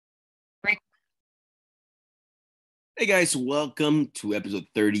Hey guys, welcome to episode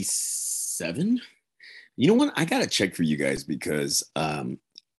 37. You know what? I got to check for you guys because I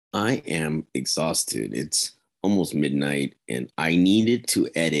am exhausted. It's almost midnight and I needed to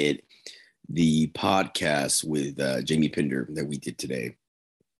edit the podcast with Jamie Pinder that we did today.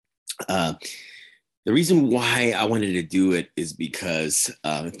 The reason why I wanted to do it is because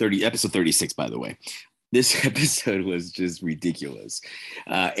episode 36, by the way. This episode was just ridiculous.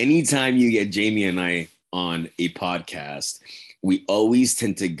 Anytime you get Jamie and I on a podcast, we always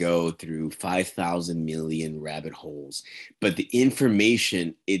tend to go through 5,000 million rabbit holes. But the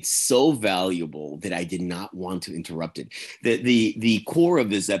information, it's so valuable that I did not want to interrupt it. The core of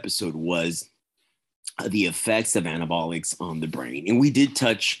this episode was the effects of anabolics on the brain. And we did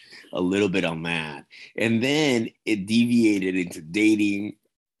touch a little bit on that. And then it deviated into dating.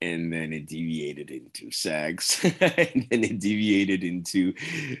 And then it deviated into sex. And then it deviated into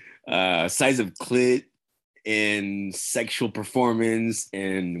size of clit and sexual performance.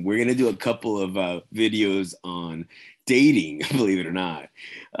 And we're going to do a couple of videos on dating, believe it or not,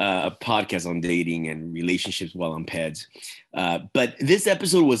 a podcast on dating and relationships while on PEDs. But this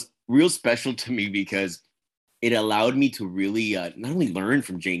episode was real special to me because it allowed me to really not only learn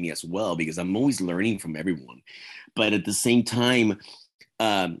from Jamie as well, because I'm always learning from everyone, but at the same time,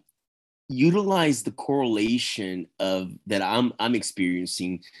 utilize the correlation of that I'm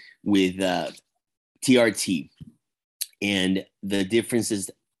experiencing with TRT and the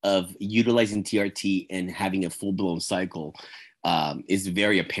differences of utilizing TRT and having a full-blown cycle is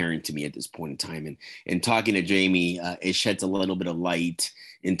very apparent to me at this point in time. And talking to Jamie, it sheds a little bit of light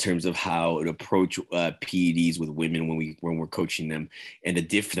in terms of how to approach PEDs with women when we're coaching them, and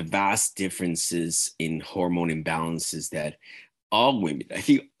the vast differences in hormone imbalances that I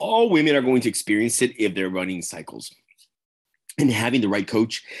think all women are going to experience it if they're running cycles. And having the right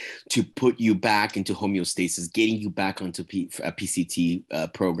coach to put you back into homeostasis, getting you back onto a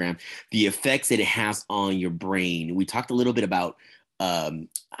PCT program, the effects that it has on your brain. We talked a little bit about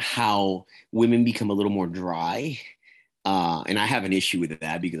how women become a little more dry. And I have an issue with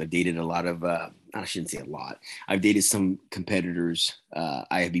that because I've dated a lot of, I shouldn't say a lot. I've dated some competitors,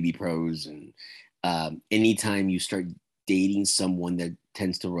 IFBB pros. And anytime you start dating someone that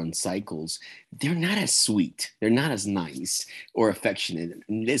tends to run cycles, they're not as sweet, they're not as nice or affectionate.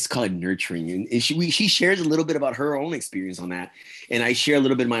 Let's call it nurturing. And she shares a little bit about her own experience on that, and I share a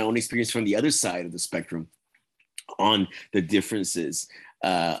little bit of my own experience from the other side of the spectrum on the differences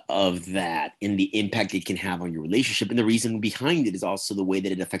of that and the impact it can have on your relationship. And the reason behind it is also the way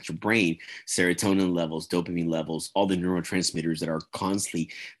that it affects your brain, serotonin levels, dopamine levels, all the neurotransmitters that are constantly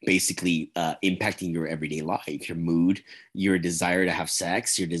basically impacting your everyday life, your mood, your desire to have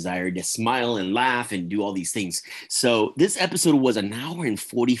sex, your desire to smile and laugh and do all these things. So this episode was an hour and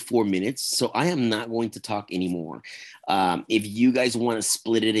 44 minutes. So I am not going to talk anymore. If you guys want to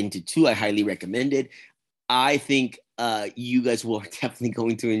split it into two, I highly recommend it. I think you guys will definitely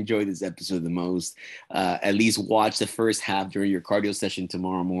going to enjoy this episode the most. At least watch the first half during your cardio session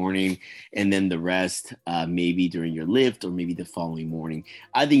tomorrow morning, and then the rest maybe during your lift or maybe the following morning.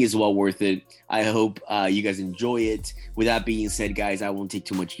 I think it's well worth it. I hope you guys enjoy it. With that being said, guys, I won't take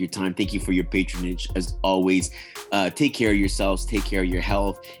too much of your time. Thank you for your patronage. As always, take care of yourselves, take care of your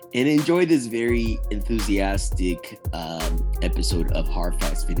health, and enjoy this very enthusiastic episode of Hard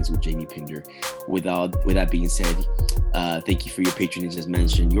Fast Fitness with Jamie Pinder. With that being said, thank you for your patronage, as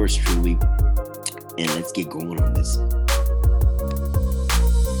mentioned, yours truly, and let's get going on this.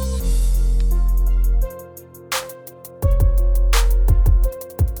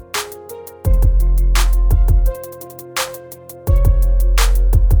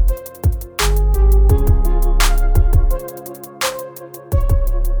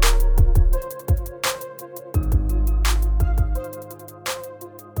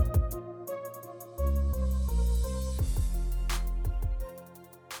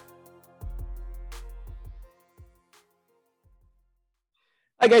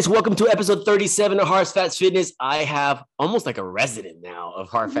 Hi guys, welcome to episode 37 of Hard Fast Fitness. I have almost like a resident now of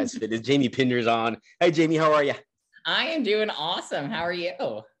Hard Fast Fitness. Jamie Pinder's on. Hey Jamie, how are you? I am doing awesome. How are you?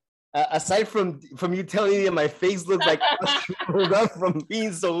 Aside from you telling me that my face looks like screwed up from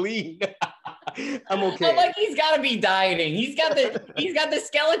being so lean, I'm okay. Oh, like he's got to be dieting. He's got the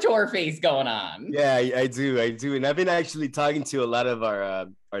Skeletor face going on. Yeah, I do, and I've been actually talking to a lot of our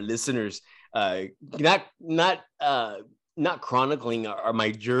listeners, not chronicling my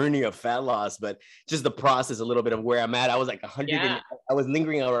journey of fat loss, but just the process a little bit of where I'm at. I was like 100. Yeah. I was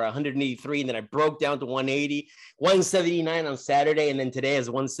lingering over 183, and then I broke down to 180, 179 on Saturday, and then today is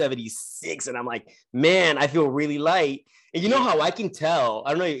 176, and I'm like, man, I feel really light. And you know how I can tell?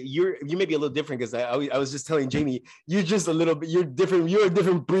 I don't know. You may be a little different because I was just telling Jamie, you're just a little bit. You're different. You're a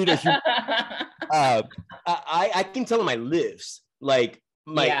different breed of human. I can tell in my lifts. Like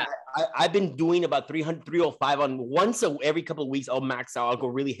I've been doing about 300, 305 on once every couple of weeks. I'll max out. I'll go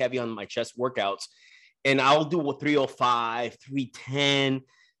really heavy on my chest workouts, and I'll do 305, 310.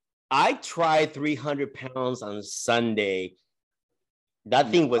 I tried 300 pounds on Sunday.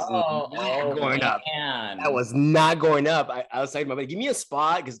 That thing was not going up. That was not going up. I was like, give me a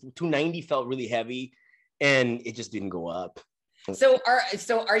spot because 290 felt really heavy, and it just didn't go up. So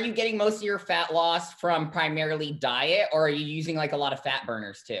are you getting most of your fat loss from primarily diet, or are you using like a lot of fat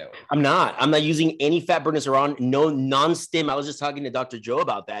burners too? I'm not using any fat burners around. No non-stim. I was just talking to Dr. Joe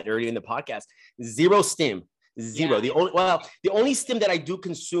about that earlier in the podcast. Zero stim. Zero. Yeah. The only stim that I do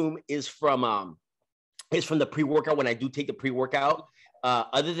consume is from the pre-workout when I do take the pre-workout.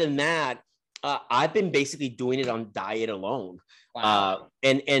 Other than that, I've been basically doing it on diet alone. Wow.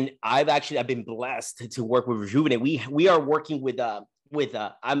 And I've been blessed to work with Rejuvenate. We are working with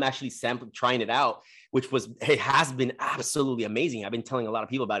I'm actually trying it out, it has been absolutely amazing. I've been telling a lot of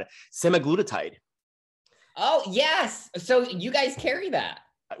people about it. Semaglutide. Oh yes. So you guys carry that.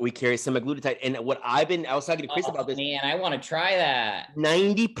 We carry semaglutide. And I was talking to Chris about this. Man, I want to try that.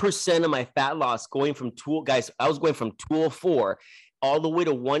 90% of my fat loss I was going from 204 all the way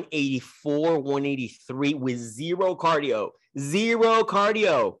to 184, 183 with zero cardio.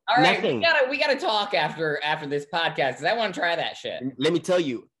 All right, nothing. We gotta talk after this podcast because I want to try that shit. Let me tell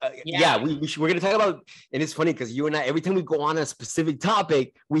you, we're gonna talk about, and it's funny because you and I, every time we go on a specific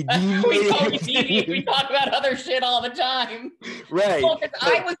topic, we deviate. We talk about other shit all the time, right? Well,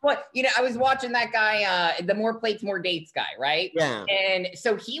 I was watching that guy, the More Plates, More Dates guy, right? Yeah, and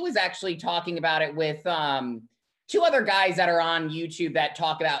so he was actually talking about it with two other guys that are on YouTube that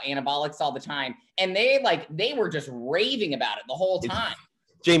talk about anabolics all the time. And they were just raving about it the whole time.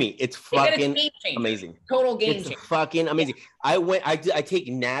 Jamie, it's fucking amazing. Total game changer. Fucking amazing. I take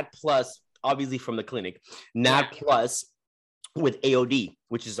NAD Plus, obviously from the clinic, NAD Plus with AOD,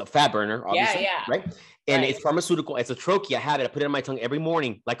 which is a fat burner, obviously, right? And it's pharmaceutical. It's a troche. I have it. I put it in my tongue every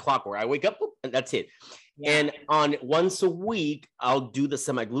morning, like clockwork. I wake up, and that's it. Yeah. And on once a week, I'll do the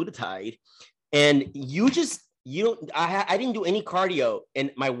semaglutide. And I didn't do any cardio,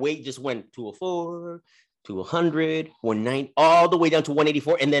 and my weight just went 204, 200, 190, all the way down to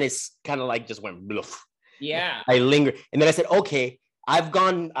 184, and then it's kind of like just went bluff. Yeah. I lingered, and then I said, okay, I've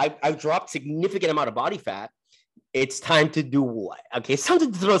dropped significant amount of body fat. It's time to do what? Okay, it's time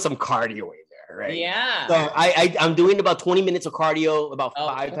to throw some cardio in there, right? Yeah. So I'm doing about 20 minutes of cardio about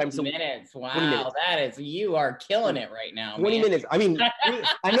 5 times a week. Wow, 20 minutes. You are killing it right now. 20 minutes. I mean,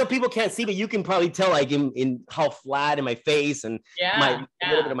 I know people can't see, but you can probably tell like in how flat in my face and a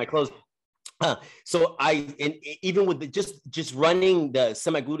little bit of my clothes. So even with just running the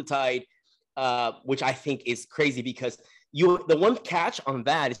semaglutide, which I think is crazy because the one catch on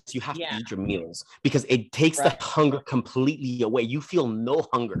that is you have to eat your meals because it takes the hunger completely away. You feel no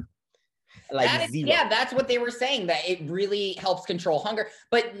hunger. That's what they were saying, that it really helps control hunger.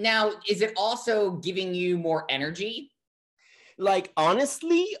 But now, is it also giving you more energy? Like,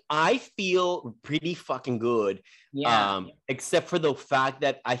 honestly, I feel pretty fucking good. Yeah. Except for the fact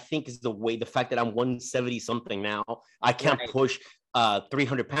that I think is the fact that I'm 170 something now. I can't push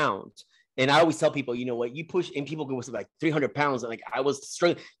 300 pounds. And I always tell people, you know what, you push, and people go with like 300 pounds. Like I was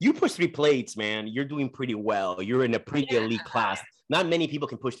struggling. You push 3 plates, man. You're doing pretty well. You're in a pretty elite class. Not many people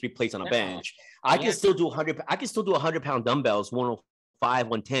can push 3 plates on a bench. I can still do 100. I can still do 100-pound dumbbells, 105,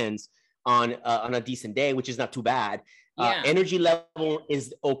 110s on a decent day, which is not too bad. Energy level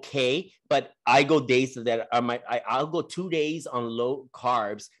is okay, but I go days that I'll go 2 days on low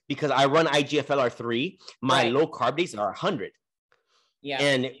carbs because I run IGFLR3. My low carb days are 100.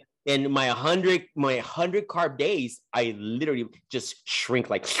 Yeah. And my 100 carb days, I literally just shrink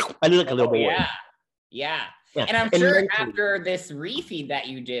like I look like a little boy. Yeah. And I'm sure after this refeed that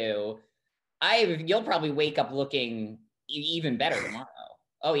you do, you'll probably wake up looking even better tomorrow.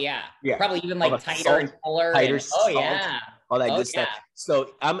 Oh yeah. Probably even like tighter and fuller. All that good stuff.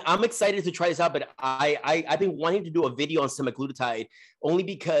 So I'm excited to try this out, but I've been wanting to do a video on semaglutide only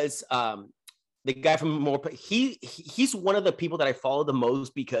because the guy from he's one of the people that I follow the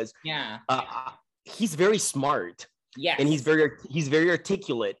most because he's very smart. Yes. And he's very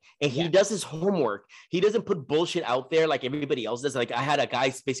articulate, and he does his homework. He doesn't put bullshit out there like everybody else does. Like I had a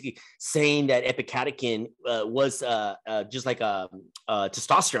guy basically saying that epicatechin was just like a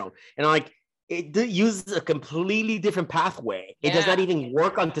testosterone, and I'm like, it uses a completely different pathway. It does not even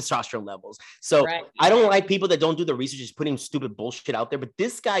work on testosterone levels. So I don't like people that don't do the research, just putting stupid bullshit out there. But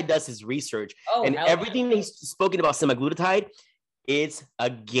this guy does his research, and everything he's spoken about semaglutide, it's a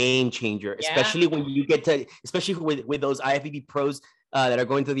game changer, especially when you get to, especially with those IFBB pros that are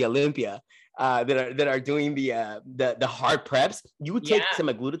going to the Olympia, that are doing the hard preps. You would take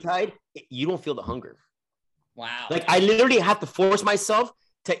semaglutide, you don't feel the hunger. Wow. Like I literally have to force myself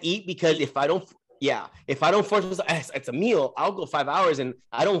to eat, because if I don't force myself, it's a meal, I'll go 5 hours and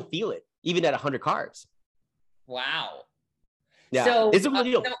I don't feel it, even at 100 carbs. Wow. Yeah. So it's a real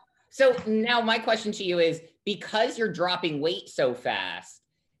deal. So now my question to you is, because you're dropping weight so fast,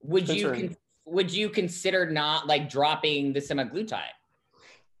 would you consider not like dropping the semaglutide?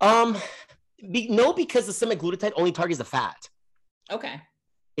 No, because the semaglutide only targets the fat. Okay.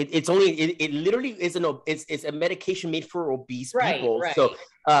 It literally is it's a medication made for obese people. Right. So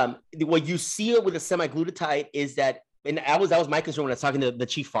what you see with the semaglutide is that, and that was my concern when I was talking to the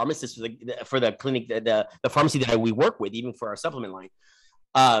chief pharmacist for the clinic, the pharmacy that we work with, even for our supplement line.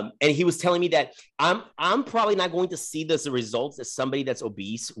 And he was telling me that I'm probably not going to see the results that somebody that's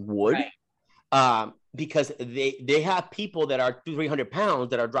obese would. Right. Because they have people that are 300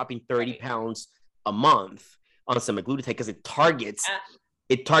 pounds that are dropping 30 pounds a month on semaglutide, because it targets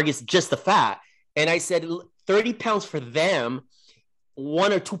just the fat. And I said, 30 pounds for them,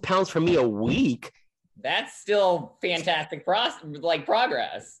 1 or 2 pounds for me a week. That's still fantastic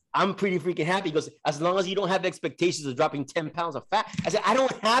progress. I'm pretty freaking happy. He goes, as long as you don't have expectations of dropping 10 pounds of fat. I said, I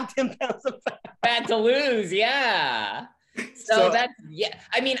don't have 10 pounds of fat to lose. Yeah. So that's,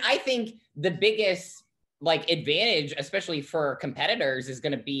 I mean, I think the biggest advantage, especially for competitors, is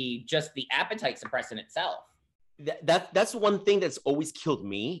going to be just the appetite suppressant itself. That's one thing that's always killed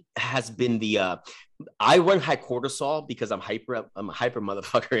me, has been I run high cortisol because I'm a hyper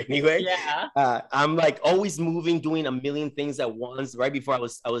motherfucker anyway. Yeah. I'm always moving, doing a million things at once. Right before I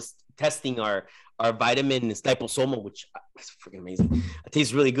was testing our vitamin liposomal, which is freaking amazing. It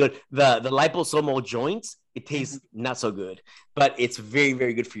tastes really good. The liposomal joints, it tastes not so good, but it's very,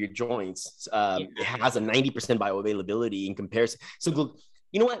 very good for your joints. It has a 90% bioavailability in comparison. So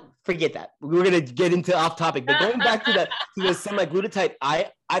you know what? Forget that. We're gonna get into off topic, but going back to the semaglutide,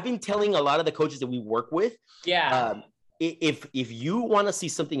 I've been telling a lot of the coaches that we work with, if you want to see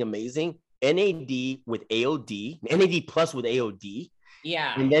something amazing, NAD with AOD, NAD plus with AOD,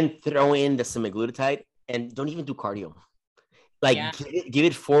 and then throw in the semaglutide, and don't even do cardio. Give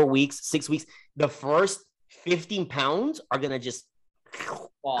it 4 weeks, 6 weeks. The first 15 pounds are gonna just come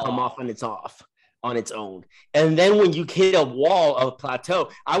off on its own. And then when you hit a wall of a plateau,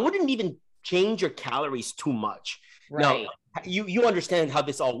 I wouldn't even change your calories too much. Right. Now, you understand how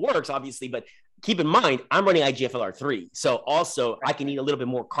this all works, obviously, but keep in mind, I'm running IGFLR3. So also I can eat a little bit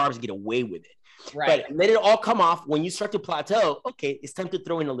more carbs and get away with it. Right. But let it all come off. When you start to plateau, okay, it's time to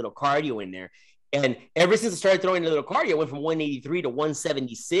throw in a little cardio in there. And ever since I started throwing a little cardio, I went from 183 to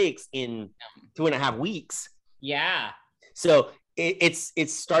 176 in 2.5 weeks. Yeah. So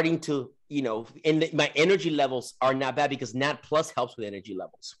it's starting to, and my energy levels are not bad, because NAD plus helps with energy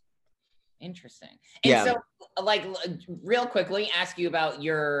levels. Interesting. And so real quickly, ask you about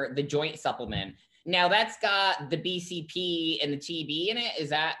the joint supplement. Now that's got the BCP and the TB in it. Is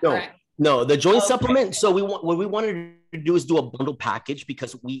that correct? No, the joint supplement. So what we wanted to do is do a bundle package,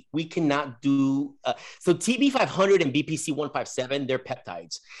 because we cannot do so TB 500 and BPC 157, they're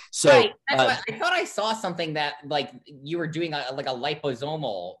peptides. So right. That's I thought I saw something that you were doing a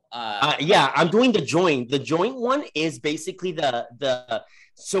liposomal. I'm doing the joint. The joint one is basically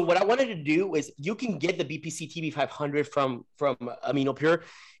so what I wanted to do is, you can get the BPC TB 500 from Amino Pure,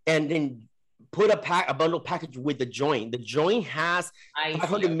 and then put a bundle package with the joint. The joint has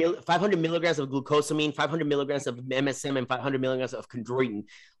 500 milligrams of glucosamine, 500 milligrams of MSM, and 500 milligrams of chondroitin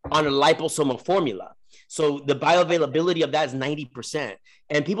on a liposomal formula. So the bioavailability of that is 90%.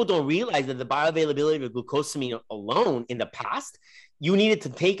 And people don't realize that the bioavailability of glucosamine alone, in the past, you needed to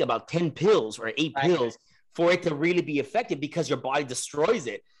take about 10 pills or 8 pills for it to really be effective, because your body destroys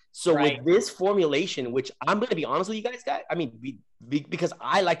it. So with this formulation, which I'm going to be honest with you guys, because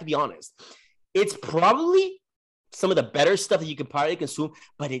I like to be honest, it's probably some of the better stuff that you can probably consume,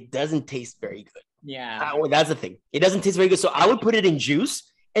 but it doesn't taste very good. Yeah. That's the thing. It doesn't taste very good. So I would put it in juice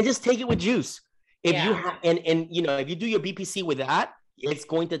and just take it with juice. If you have, if you do your BPC with that, it's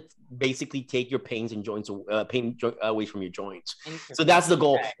going to basically take your pains and joints away from your joints. So that's the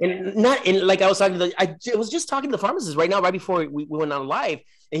goal. And like I was talking I was just talking to the pharmacist right now, right before we went on live,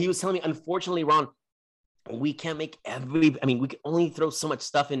 and he was telling me, unfortunately, Ron, we can't make we can only throw so much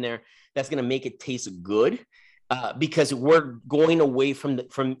stuff in there that's going to make it taste good. because we're going away from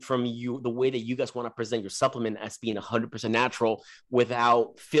the way that you guys want to present your supplement as being 100% natural,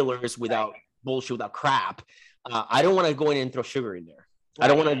 without fillers, without bullshit, without crap. I don't want to go in and throw sugar in there. I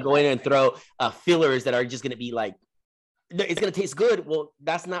don't want to go in and throw fillers that are just going to be like, it's going to taste good. Well,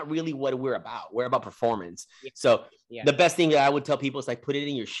 that's not really what we're about. We're about performance. So the best thing that I would tell people is like, put it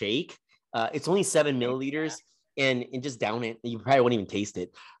in your shake. It's only 7 milliliters and just down it. You probably won't even taste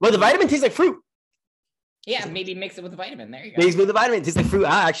it. Well, the vitamin tastes like fruit. Yeah, maybe mix it with the vitamin. There you go. Mix with the vitamin. It tastes like fruit.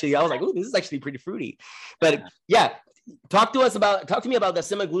 I was like, oh, this is actually pretty fruity. But talk to me about the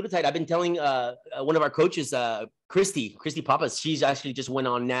semaglutide. I've been telling one of our coaches, Christy Papas, she's actually just went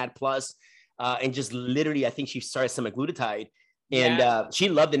on NAD Plus and just literally, I think she started semaglutide and she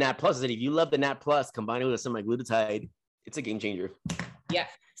loved the NAD Plus. I said, if you love the NAD Plus, combine it with a semaglutide, it's a game changer. Yeah.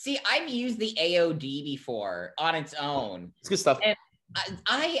 See, I've used the AOD before on its own. It's good stuff. And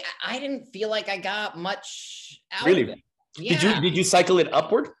I didn't feel like I got much out of it. Yeah. Did you cycle it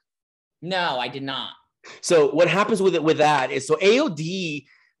upward? No, I did not. So what happens with that is, so AOD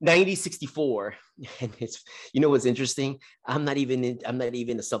 9064, and it's, you know what's interesting? I'm not even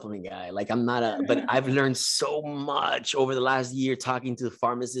a supplement guy. Like but I've learned so much over the last year talking to the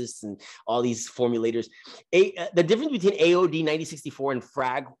pharmacists and all these formulators. The difference between AOD 9064 and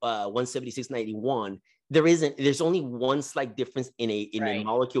Frag 17691, there's only one slight difference in a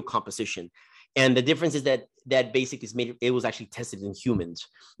molecule composition. And the difference is that basically it was actually tested in humans.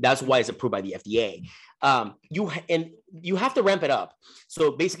 That's why it's approved by the FDA. You have to ramp it up.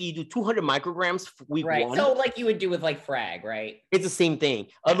 So basically you do 200 micrograms week one. So like you would do with like Frag, right? It's the same thing.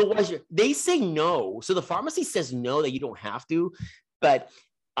 Otherwise, they say no. So the pharmacy says no, that you don't have to. But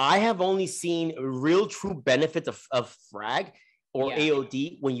I have only seen real true benefits of Frag or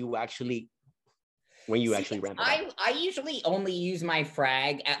AOD when you actually ramp it up. I usually only use my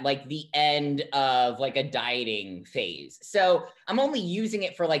Frag at like the end of like a dieting phase. So I'm only using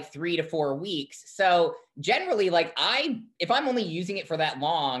it for like 3 to 4 weeks. So generally, like if I'm only using it for that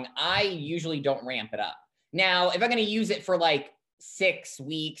long, I usually don't ramp it up. Now, if I'm going to use it for like 6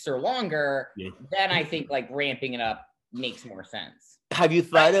 weeks or longer, then I think like ramping it up makes more sense. Have you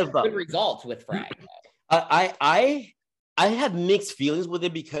thought of good results with Frag? I have mixed feelings with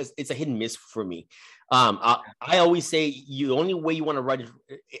it because it's a hit and miss for me. I always say the only way you want to run.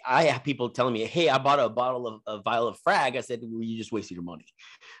 I have people telling me, "Hey, I bought a vial of Frag." I said, well, "You just wasted your money.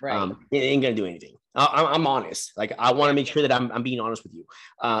 Right? It ain't gonna do anything." I'm honest. Like I want to make sure that I'm being honest with you.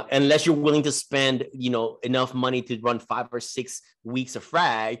 Unless you're willing to spend, enough money to run 5 or 6 weeks of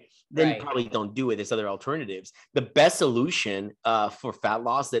Frag, then you probably don't do it. There's other alternatives. The best solution for fat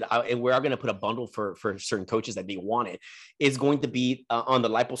loss and we're going to put a bundle for certain coaches that they want it, is going to be on the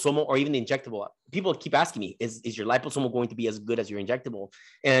liposomal or even the injectable. People keep asking me, is your liposomal going to be as good as your injectable?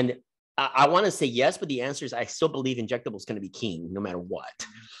 And I want to say yes, but the answer is I still believe injectable is going to be king no matter what.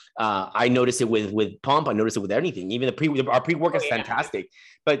 I notice it with pump. I notice it with anything. Even our pre-workout is fantastic,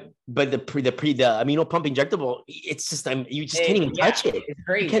 but the amino pump injectable, it's just you just can't even touch it. It's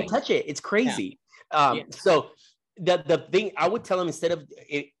crazy. You can't touch it. It's crazy. So the thing I would tell them, instead of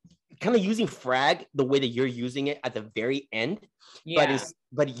it, kind of using Frag the way that you're using it at the very end,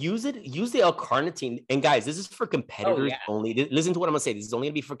 but use the L-carnitine. And guys, this is for competitors only. Listen to what I'm gonna say. This is only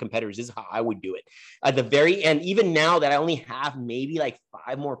gonna be for competitors. This is how I would do it at the very end. Even now that I only have maybe like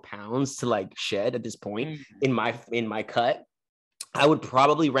 5 more pounds to like shed at this point in my cut, I would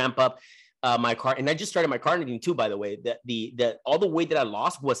probably ramp up my car. And I just started my carnitine too, by the way. The all the weight that I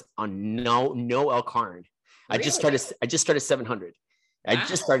lost was on no L-carn. I just started 700. I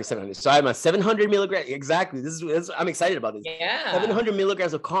just started 700. So I'm a 700 milligrams. Exactly. This is I'm excited about this. Yeah. 700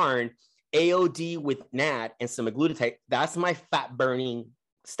 milligrams of carn, AOD with NAD and semaglutide. That's my fat burning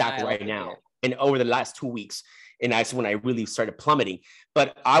stack right now. And over the last 2 weeks. And that's when I really started plummeting.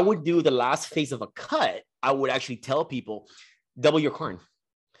 But I would do the last phase of a cut. I would actually tell people, double your carn.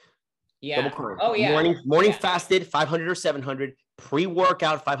 Yeah. Double carn. Oh, yeah. Morning fasted, 500 or 700.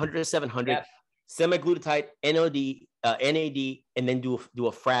 Pre-workout, 500 or 700. Yep. Semaglutide, NAD, and then do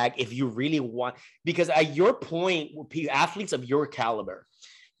a Frag if you really want. Because at your point, athletes of your caliber,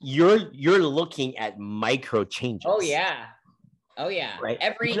 you're looking at micro changes. Oh yeah. Right?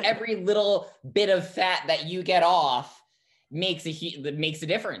 Every little bit of fat that you get off makes a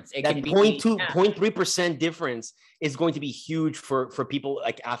difference. It can be 0.3% difference is going to be huge for people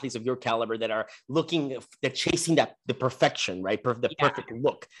like athletes of your caliber that are chasing the perfection, right? The perfect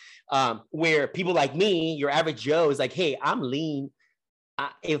look. Where people like me, your average Joe, is like, hey, I'm lean.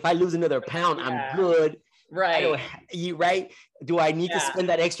 If I lose another pound, I'm good. Right. Do I need to spend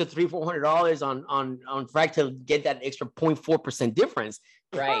that extra $300-400 on Frag to get that extra 0.4% difference?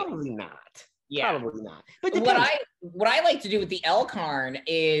 Right. Probably not. Yeah. Probably not. But what I like to do with the L-Carn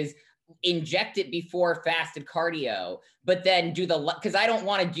is inject it before fasted cardio, but then do because I don't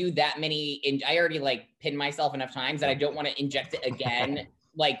want to do that many. I already like pinned myself enough times that I don't want to inject it again,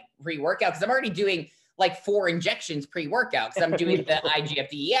 like pre-workout, because I'm already doing like 4 injections pre-workout, because I'm doing the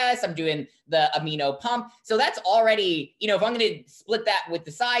IGF-DES, I'm doing the amino pump. So that's already, if I'm going to split that with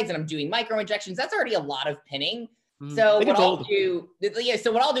the sides and I'm doing micro injections, that's already a lot of pinning. So what I'll do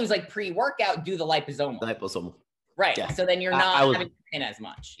is like pre-workout, do the liposomal. Right. Yeah. So then you're not having to pin as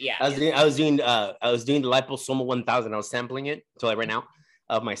much. Yeah. I was doing the liposomal 1000. I was sampling it. So like right now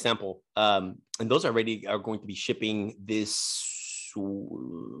of my sample. And those are going to be shipping this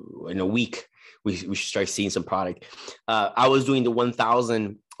in a week. We should start seeing some product. I was doing the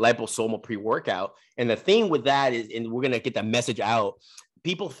 1000 liposomal pre-workout. And the thing with that is, and we're going to get that message out.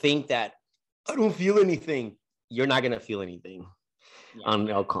 People think that I don't feel anything. You're not going to feel anything. Yeah. On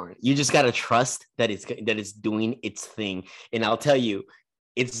L-Carn. You just got to trust that it's doing its thing. And I'll tell you,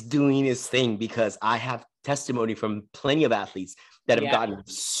 it's doing its thing, because I have testimony from plenty of athletes that have gotten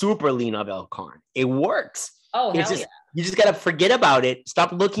super lean of L-Carn. It works. Oh, hell yeah. You just got to forget about it.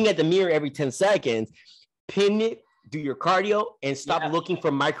 Stop looking at the mirror every 10 seconds. Pin it, do your cardio, and stop looking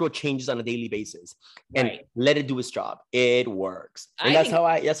for micro changes on a daily basis, and let it do its job. It works. And that's how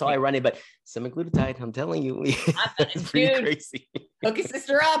I run it. But semaglutide, I'm telling you, it's pretty crazy. Hook a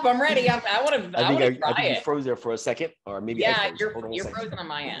sister up. I'm ready. I want to try it. I think you froze there for a second, or maybe you're frozen on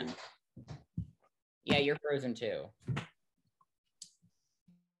my end. Yeah, you're frozen too.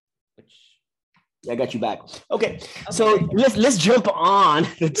 I got you back. Okay. So let's jump on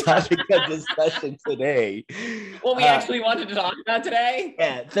the topic of discussion today. What we actually wanted to talk about today.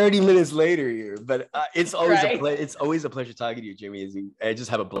 Yeah, 30 minutes later here, but it's always a pleasure talking to you, Jamie. I just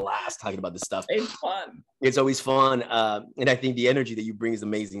have a blast talking about this stuff. It's fun. It's always fun, and I think the energy that you bring is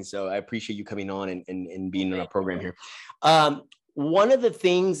amazing. So I appreciate you coming on and being in our program here. One of the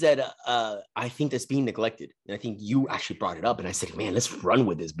things that I think that's being neglected, and I think you actually brought it up, and I said, man, let's run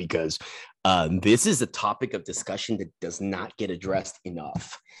with this, because this is a topic of discussion that does not get addressed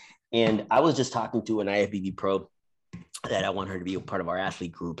enough. And I was just talking to an IFBB pro that I want her to be a part of our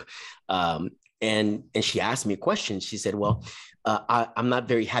athlete group. And she asked me a question. She said, well, I'm not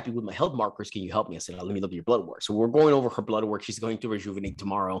very happy with my health markers. Can you help me? I said, let me look at your blood work. So we're going over her blood work. She's going to Rejuvenate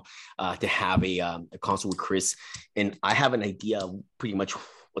tomorrow to have a consult with Chris. And I have an idea of pretty much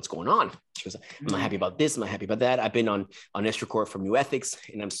what's going on. She goes, I'm not happy about this. I'm not happy about that. I've been on Estricor from New Ethics,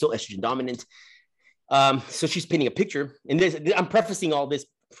 and I'm still estrogen dominant. So she's painting a picture. And I'm prefacing all this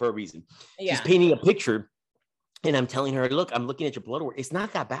for a reason. Yeah. She's painting a picture, and I'm telling her, look, I'm looking at your blood work. It's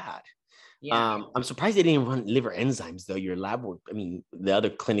not that bad. Yeah. I'm surprised they didn't run liver enzymes, though. Your lab work, I mean, the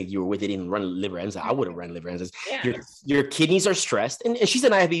other clinic you were with, they didn't run liver enzymes. I would have run liver enzymes. Yeah. Your kidneys are stressed, and she's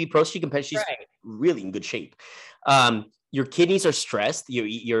an IFBB pro. She can, she's really in good shape. Your kidneys are stressed.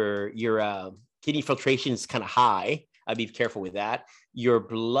 Your kidney filtration is kind of high. I'd be careful with that. Your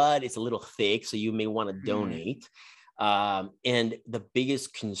blood is a little thick, so you may want to donate. And the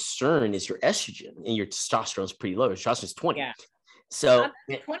biggest concern is your estrogen, and your testosterone is pretty low. Your testosterone is 20. Yeah. So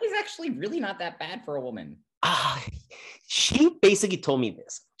 20 is actually really not that bad for a woman. She basically told me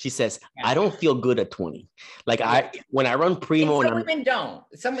this. She says, I don't feel good at 20. Like when I run primo, and some women don't.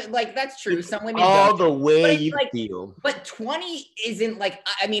 Some, like, that's true. Some women all don't. The way you feel. But 20 isn't like,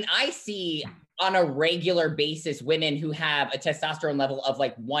 I mean, I see on a regular basis women who have a testosterone level of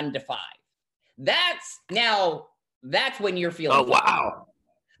like 1 to 5. That's when you're feeling. Oh, wow.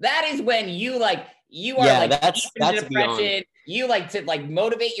 That is when you are that's depression. Beyond. You like to like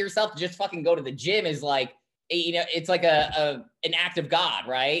motivate yourself to just fucking go to the gym is like, it's like an act of God,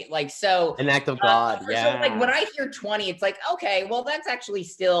 right? Like, so an act of God. Yeah. So like when I hear 20, it's like, okay, well, that's actually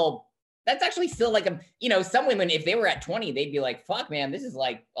still like some women, if they were at 20, they'd be like, fuck, man, this is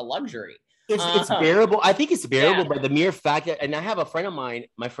like a luxury. It's bearable. I think it's bearable by the mere fact that, and I have a friend of mine,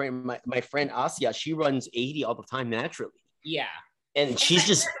 my friend Asia, she runs 80 all the time naturally. Yeah. And she's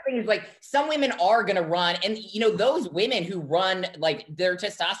just like, some women are going to run, and those women who run, like, their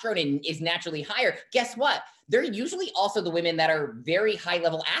testosterone is naturally higher. Guess what? They're usually also the women that are very high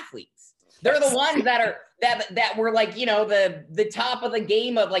level athletes. They're the ones that were like, the top of the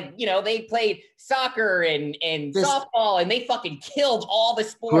game of, like, they played soccer and softball, and they fucking killed all the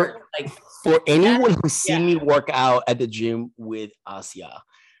sport. For anyone who's seen me work out at the gym with Asia,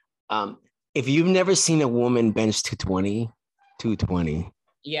 if you've never seen a woman bench 220.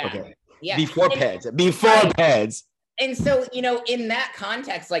 Yeah. Okay. Yeah. Before PEDs. And so, in that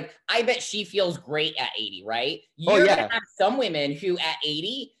context, like, I bet she feels great at 80, right? You're gonna have some women who at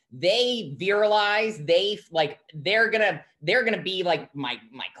 80, they viralize, they're gonna be like, my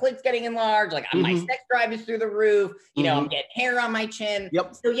clit's getting enlarged, like my sex drive is through the roof, you know, I'm getting hair on my chin.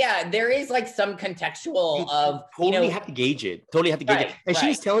 Yep. So yeah, there is like some contextual of totally have to gauge it. Totally have to gauge it. And she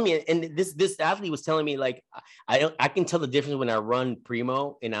was telling me, and this athlete was telling me, like, I can tell the difference when I run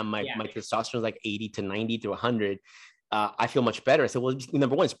primo and I'm my testosterone is like 80 to 90 to 100. I feel much better. I said, well,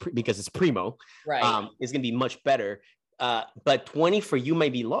 number one is because it's primo, right? It's gonna be much better. But 20 for you may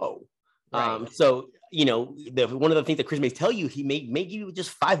be low. Right. So, you know, one of the things that Chris may tell you, he may give you just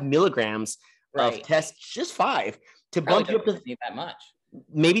 5 milligrams of test, just 5 to bump you up to that much.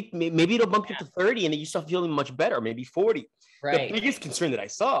 Maybe it'll bump you to 30 and then you start feeling much better, maybe 40. Right. The biggest concern that I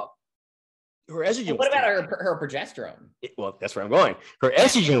saw, her estrogen. What about her progesterone? Well, that's where I'm going. Her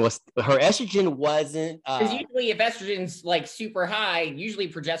estrogen wasn't. Because usually if estrogen's like super high, usually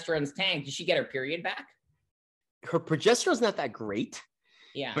progesterone's tanked. Did she get her period back? Her progesterone's not that great.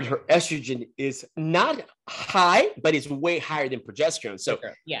 Yeah. But her estrogen is not high, but it's way higher than progesterone. So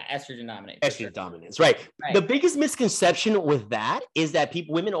yeah, estrogen dominant. Estrogen dominance, right. The biggest misconception with that is that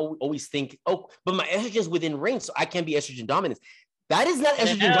women always think, oh, but my estrogen is within range, so I can't be estrogen dominant. That is not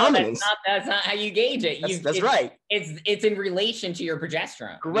estrogen dominance. That's not how you gauge it. That's right. It's in relation to your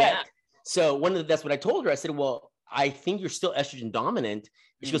progesterone. Correct. Yeah. So that's what I told her. I said, well, I think you're still estrogen dominant.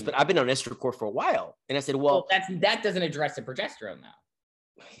 She goes, but I've been on Estrocor for a while. And I said, well, that doesn't address the progesterone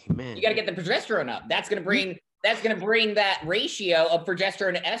though. Man. You got to get the progesterone up. That's going to bring that ratio of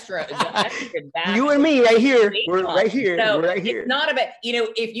progesterone to estrogen back. You and me right here. We're right here. So we're right here. It's not about,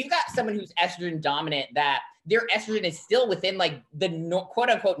 if you got someone who's estrogen dominant, that their estrogen is still within like the quote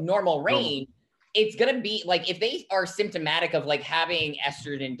unquote normal range, it's going to be like, if they are symptomatic of like having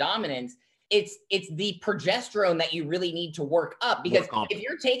estrogen dominance, it's the progesterone that you really need to work up, because if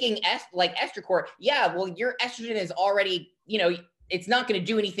you're taking Estrocor, well, your estrogen is already, it's not going to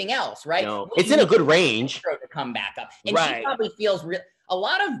do anything else, right? No, it's in a good range to come back up, and she probably feels a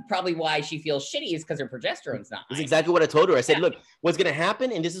lot of probably why she feels shitty is because her progesterone's not high. That's exactly what I told her. I said, look, what's going to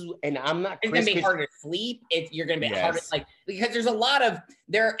happen, and I'm not. It's going to be harder to sleep. You're going to be harder, because there's a lot of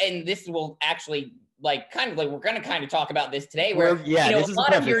there, and this will actually we're going to kind of talk about this today, where a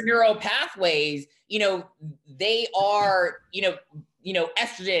lot of your neural pathways, they are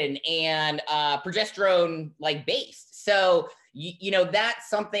estrogen and progesterone based. So that's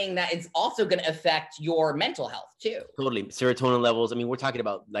something that is also going to affect your mental health too. Totally. Serotonin levels. I mean, we're talking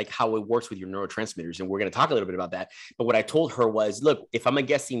about how it works with your neurotransmitters, and we're going to talk a little bit about that. But what I told her was, look, if I'm a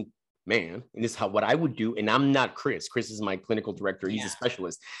guessing man, and this is what I would do, and I'm not Chris. Chris is my clinical director. He's a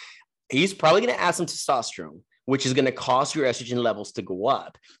specialist. He's probably going to add some testosterone, which is going to cause your estrogen levels to go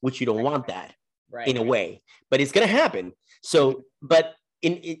up, which you don't want that in a way, but it's going to happen. So, but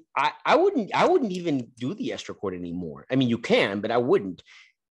I wouldn't even do the Estrocor anymore. I mean, you can, but I wouldn't.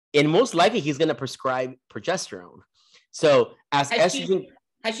 And most likely he's going to prescribe progesterone. So has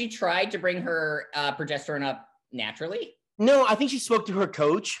she tried to bring her progesterone up naturally? No, I think she spoke to her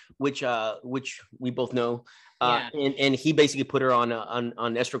coach, which we both know. And he basically put her on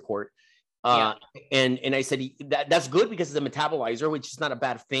Estrocor. And I said that's good because it's a metabolizer, which is not a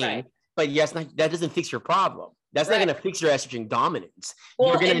bad thing. Right. But yes, that doesn't fix your problem. That's not going to fix your estrogen dominance.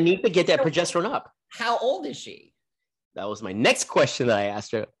 You're going to need to get that progesterone up. How old is she? That was my next question that I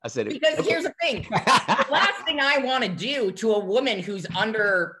asked her. I said, because here's the thing. The last thing I want to do to a woman who's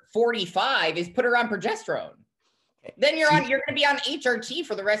under 45 is put her on progesterone. Then you're going to be on HRT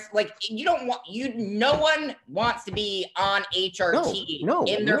for the rest. No one wants to be on HRT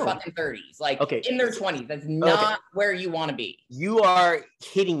in their fucking 30s, in their 20s. That's not where you want to be. You are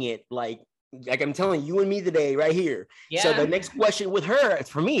hitting it like I'm telling you and me today right here. Yeah. So the next question with her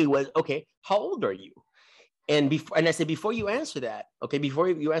for me was, okay, how old are you? And I said, before you answer that,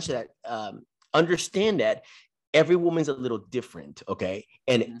 understand that every woman's a little different. Okay.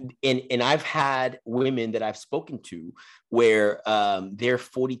 And I've had women that I've spoken to where they're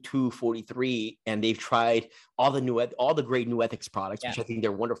 42, 43, and they've tried all the great new ethics products, which I think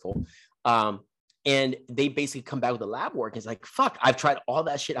they're wonderful. And they basically come back with the lab work. And it's like, fuck, I've tried all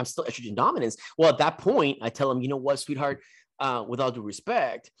that shit. I'm still estrogen dominance. Well, at that point, I tell them, you know what, sweetheart, with all due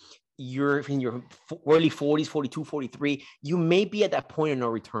respect, you're in your early 40s, 42, 43. You may be at that point of no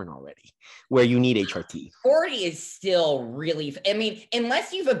return already where you need HRT. 40 is still really,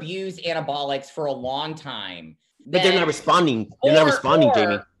 unless you've abused anabolics for a long time. But they're not responding. Jamie. They're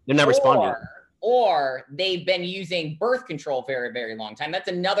not responding. Or they've been using birth control very, very long time. That's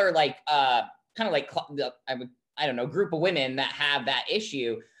another group of women that have that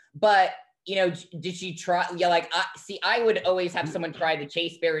issue. But did she try? I would always have someone try the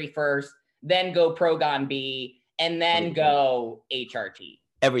chasteberry first, then go Progon B, and then go HRT.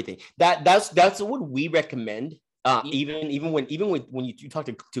 Everything. That's what we recommend. Even when you talk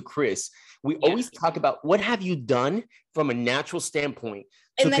to Chris, we always talk about what have you done from a natural standpoint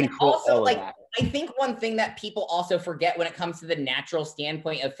to and then control also, all like, of that. I think one thing that people also forget when it comes to the natural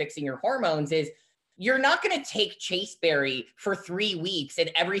standpoint of fixing your hormones is you're not going to take chaseberry for 3 weeks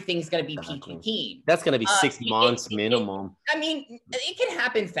and everything's going to be peachy keen. That's going to be 6 months minimum. I mean, it can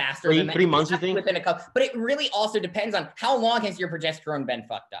happen faster than that. 3 months, you think? Within a couple, but it really also depends on how long has your progesterone been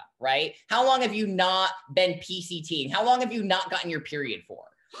fucked up, right? How long have you not been PCTing? How long have you not gotten your period for?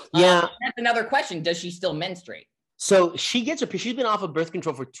 Yeah. That's another question. Does she still menstruate? So she's been off of birth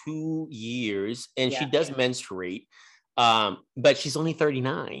control for 2 years and she does menstruate. But she's only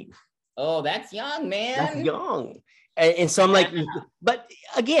 39. Oh, that's young, man. That's young. And so I'm like, but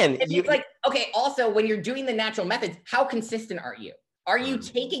again, it's like, okay, also when you're doing the natural methods, how consistent are you? Are you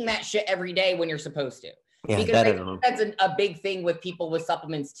taking that shit every day when you're supposed to? Yeah, because I think that's a big thing with people with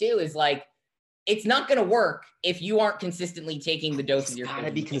supplements too, is like, it's not going to work if you aren't consistently taking the doses. There's got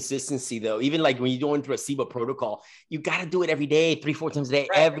to be consistency though. Even like when you're going through a SIBO protocol, you got to do it every day, 3-4 times a day,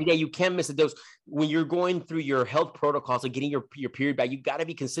 every day. You can't miss a dose. When you're going through your health protocols and getting your period back, you got to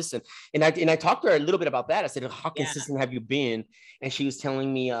be consistent. And I talked to her a little bit about that. I said, how consistent have you been? And she was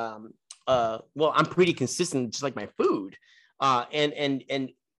telling me, well, I'm pretty consistent, just like my food. And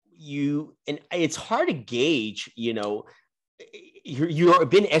it's hard to gauge, you know, you've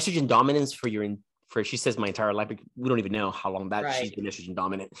been estrogen dominance for she says my entire life. We don't even know how long that she's been estrogen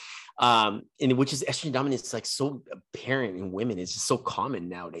dominant. And which is estrogen dominance is like so apparent in women. It's just so common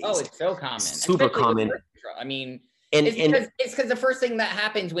nowadays. Oh, it's so common. Super common. I mean, it's because the first thing that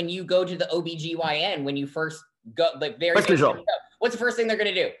happens when you go to the OBGYN, when you first go, like what's the first thing they're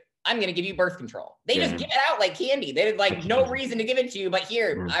going to do? I'm going to give you birth control. They just give it out like candy. They had like no reason to give it to you, but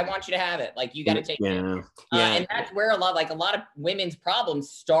here, I want you to have it. Like you got to take it. And that's where a lot of women's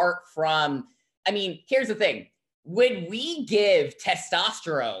problems start from. I mean, here's the thing. Would we give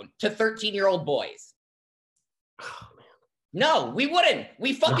testosterone to 13-year-old boys? Oh, man. No, we wouldn't.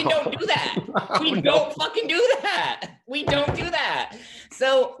 We fucking don't do that. We don't fucking do that. We don't do that.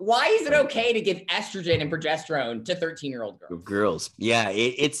 So why is it okay to give estrogen and progesterone to 13-year-old girls? Girls. Yeah,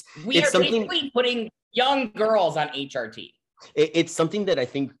 it's something basically putting young girls on HRT. It's something that I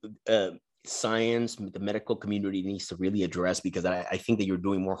think science, the medical community needs to really address, because I think that you're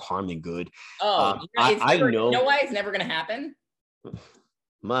doing more harm than good. I know. You know why it's never going to happen?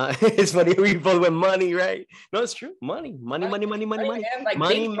 It's funny. We both went money, right? No, it's true. Money. Money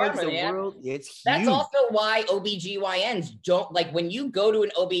makes the world. It's huge. That's also why OBGYNs don't, like, when you go to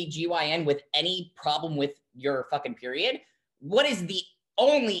an OBGYN with any problem with your fucking period, what is the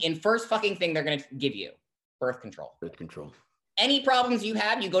only and first fucking thing they're going to give you? Birth control. Birth control. Any problems you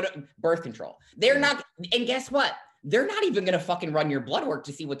have, you go to birth control. They're not, and guess what? They're not even going to fucking run your blood work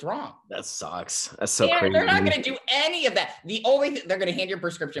to see what's wrong. That sucks. That's so crazy. They're not going to do any of that. The only thing, they're going to hand your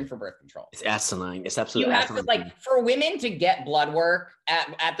prescription for birth control. It's asinine. It's absolutely asinine. You have to, like, for women to get blood work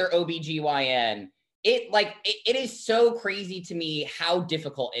at their OBGYN, it is so crazy to me how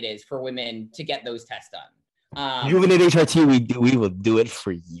difficult it is for women to get those tests done. Even at HRT, we will do it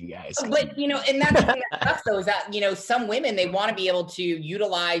for you guys. But, you know, and that's the thing that sucks, though, is that, you know, some women, they want to be able to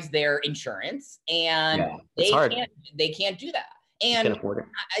utilize their insurance, and they can't do that. And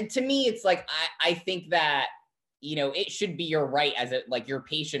to me, it's like, I think that, you know, it should be your right as your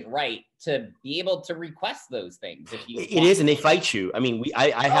patient right to be able to request those things. If you it is, and they fight you. I mean,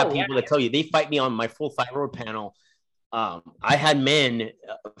 I have people that tell you they fight me on my full thyroid panel. I had men,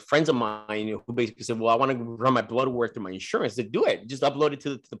 friends of mine, who basically said, well, I want to run my blood work through my insurance. To do it, just upload it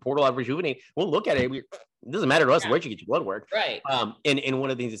to the portal of Rejuvenate. We'll look at it. It doesn't matter to us where you get your blood work. Right. And one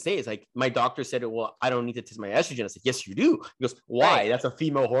of the things to say is, like, my doctor said, well, I don't need to test my estrogen. I said, yes, you do. He goes, why? Right. That's a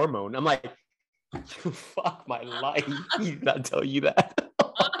female hormone. I'm like, fuck my life. He did not tell you that.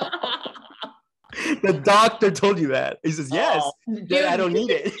 The doctor told you that. He says, yes, dude, I don't need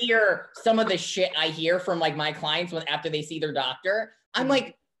it. Hear some of the shit I hear from, like, my clients after they see their doctor. I'm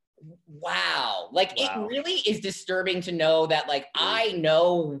like, wow. Like, it really is disturbing to know that, like, I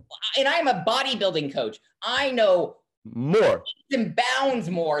know, and I'm a bodybuilding coach. I know more and bounds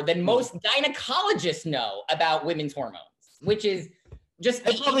more than most gynecologists know about women's hormones, which is just,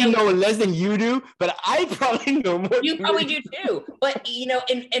 I probably know less than you do, but I probably know more. You probably do too. But, you know,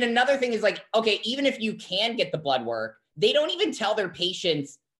 and another thing is, like, okay, even if you can get the blood work, they don't even tell their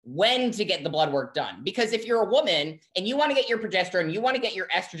patients when to get the blood work done. Because if you're a woman and you want to get your progesterone, you want to get your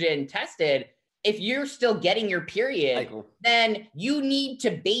estrogen tested, if you're still getting your period, then you need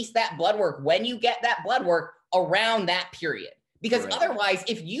to base that blood work, when you get that blood work, around that period. Because otherwise,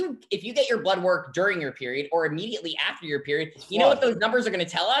 if you get your blood work during your period or immediately after your period, you know what those numbers are going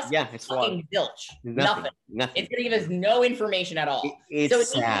to tell us? Yeah, it's fucking zilch. Nothing. It's going to give us no information at all. So it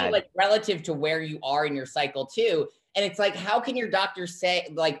needs to be like relative to where you are in your cycle too. And it's like, how can your doctor say,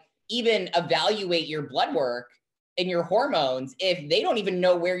 like, even evaluate your blood work and your hormones if they don't even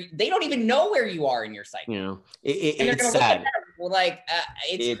know where you are in your cycle? You know, it's sad.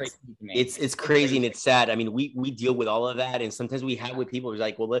 It's crazy to me. It's crazy and it's sad. I mean, we deal with all of that, and sometimes we have with people who's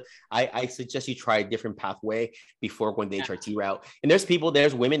like, well, look, I suggest you try a different pathway before going the HRT route. And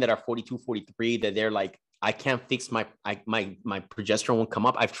there's women that are 42, 43 that they're like, I can't fix my progesterone won't come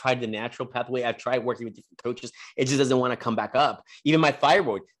up. I've tried the natural pathway. I've tried working with different coaches. It just doesn't want to come back up. Even my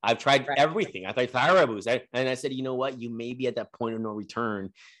thyroid, I've tried everything. I tried thyroid boost. And I said, you know what? You may be at that point of no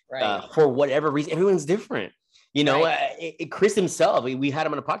return for whatever reason. Everyone's different. You know, Chris himself, we had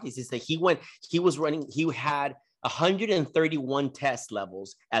him on a podcast. He said he had 131 test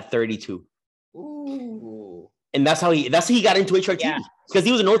levels at 32. Ooh. And that's how he got into HRT because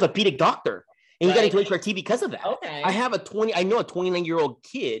he was an orthopedic doctor. And he got into HRT because of that. Okay. I know a 29-year-old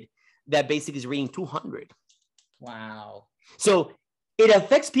kid that basically is reading 200. Wow. So it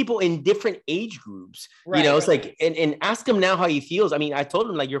affects people in different age groups. You know, it's like, and ask him now how he feels. I mean, I told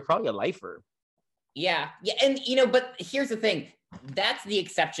him, like, you're probably a lifer. Yeah. And, you know, but here's the thing. That's the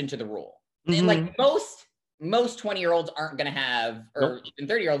exception to the rule. And like most 20-year-olds aren't going to have, or even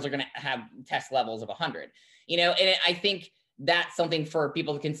 30-year-olds are going to have test levels of 100, you know, and I think that's something for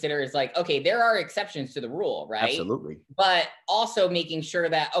people to consider is like, okay, there are exceptions to the rule, right? Absolutely. But also making sure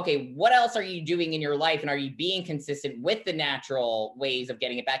that, okay, what else are you doing in your life? And are you being consistent with the natural ways of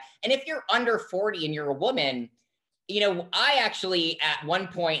getting it back? And if you're under 40 and you're a woman, you know, I actually at one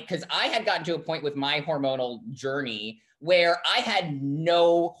point, because I had gotten to a point with my hormonal journey where I had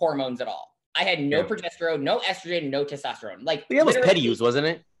no hormones at all. I had no progesterone, no estrogen, no testosterone. Like, that was ped use, wasn't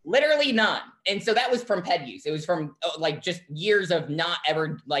it? Literally none. And so that was from ped use. It was from like just years of not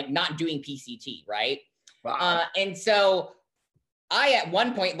doing PCT, right? Wow. And so I, at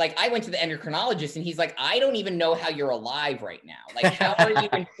one point, like, I went to the endocrinologist and he's like, I don't even know how you're alive right now. Like, how are you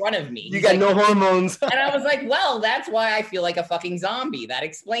in front of me? You got no hormones. And I was like, well, that's why I feel like a fucking zombie. That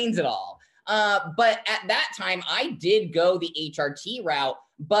explains it all. But at that time, I did go the HRT route.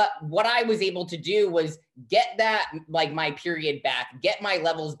 But what I was able to do was get that, like, my period back, get my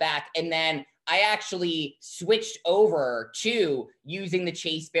levels back. And then I actually switched over to using the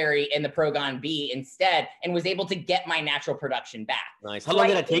Chaseberry and the Progon B instead, and was able to get my natural production back. Nice. How long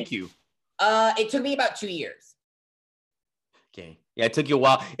did that take you? It took me about 2 years. Okay. Yeah, it took you a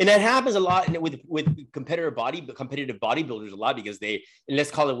while. And that happens a lot with competitive bodybuilders a lot, because and let's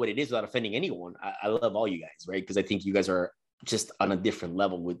call it what it is without offending anyone. I love all you guys, right? Because I think you guys are just on a different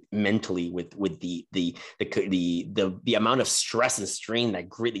level with mentally with the amount of stress and strain, that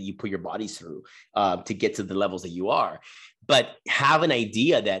grit that you put your bodies through to get to the levels that you are. But have an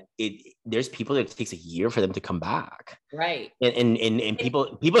idea that there's people that it takes a year for them to come back. Right. And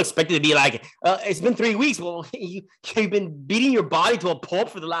people expect it to be like, it's been 3 weeks. Well, you've been beating your body to a pulp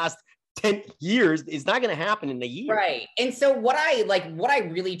for the last 10 years. It's not going to happen in a year. Right. And so what I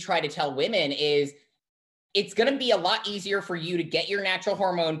really try to tell women is, it's going to be a lot easier for you to get your natural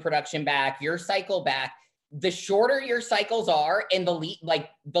hormone production back, your cycle back. The shorter your cycles are and the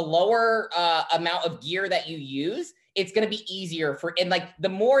lower amount of gear that you use, it's going to be easier and like the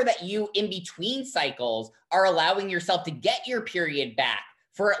more that you in between cycles are allowing yourself to get your period back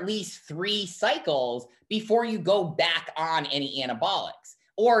for at least 3 cycles before you go back on any anabolics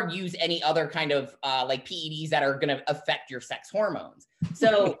or use any other kind of like PEDs that are going to affect your sex hormones.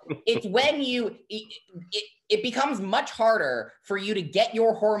 So it's when it becomes much harder for you to get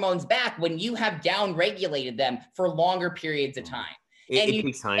your hormones back when you have down regulated them for longer periods of time. It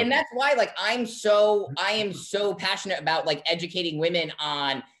takes time. And that's why, like, I am so passionate about, like, educating women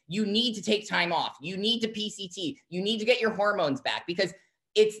on, you need to take time off. You need to PCT. You need to get your hormones back, because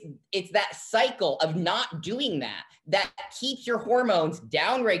it's that cycle of not doing that keeps your hormones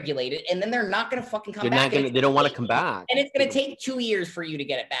down regulated, and then they're not going to fucking come back. They don't want to come back. And it's going to take 2 years for you to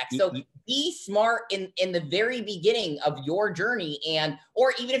get it back. So be smart in the very beginning of your journey,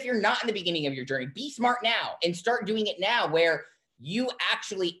 or even if you're not in the beginning of your journey, be smart now and start doing it now, where you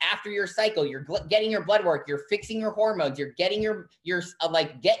actually, after your cycle, you're getting your blood work, you're fixing your hormones, you're getting your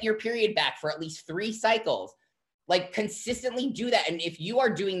get your period back for at least 3 cycles. Like, consistently do that. And if you are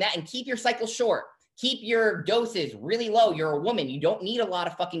doing that, and keep your cycle short, keep your doses really low. You're a woman. You don't need a lot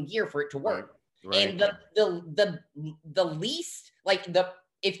of fucking gear for it to work. Right. And the least,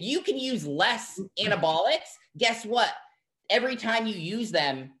 if you can use less anabolics, guess what? Every time you use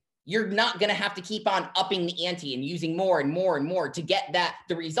them, you're not going to have to keep on upping the ante and using more and more and more to get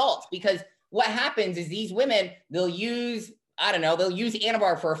the results. Because what happens is these women, they'll use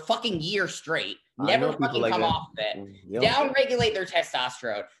Anabar for a fucking year straight, never fucking come off of it, down-regulate their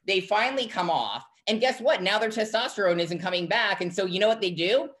testosterone. They finally come off. And guess what? Now their testosterone isn't coming back. And so you know what they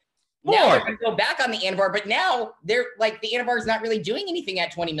do? Now they're going to go back on the Anabar, but now they're like, the Anabar is not really doing anything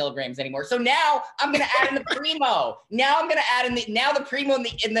at 20 milligrams anymore. So now I'm going to add in the Primo. Now I'm going to add in the Primo and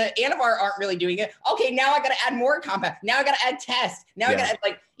the Anabar aren't really doing it. Okay, now I got to add more compound. Now I got to add test. Now I got to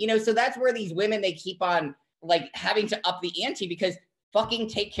like, so that's where these women, they keep on like having to up the ante, because fucking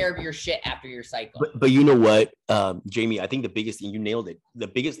take care of your shit after your cycle. But you know what, Jamie, I think the biggest thing, you nailed it. The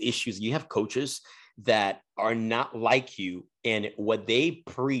biggest issue is you have coaches that are not like you, and what they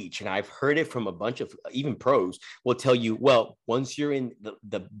preach, and I've heard it from a bunch of even pros, will tell you, well, once you're in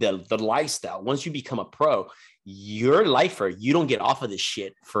the lifestyle, once you become a pro, you're a lifer. You don't get off of this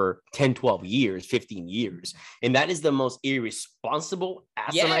shit for 10, 12 years, 15 years. And that is the most irresponsible,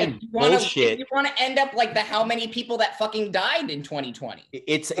 asinine bullshit. You want to end up like how many people that fucking died in 2020.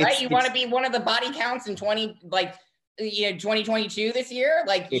 You want to be one of the body counts in 2022 this year.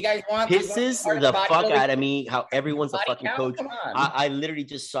 Like, you guys want pisses the fuck out of me how everyone's a fucking coach. I literally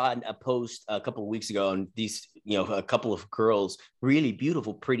just saw a post a couple of weeks ago on these, a couple of girls, really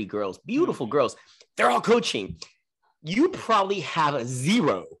beautiful, pretty girls, beautiful girls. They're all coaching. You probably have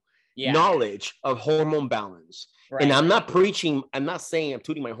zero knowledge of hormone balance. Right. And I'm not preaching. I'm not saying I'm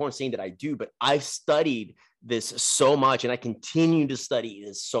tooting my horn saying that I do, but I've studied this so much, and I continue to study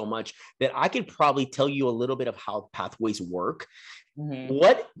this so much, that I could probably tell you a little bit of how pathways work. Mm-hmm.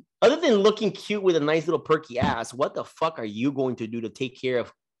 What, other than looking cute with a nice little perky ass, what the fuck are you going to do to take care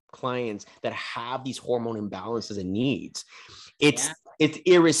of clients that have these hormone imbalances and needs? It's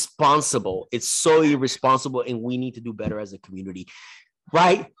irresponsible. It's so irresponsible, and we need to do better as a community.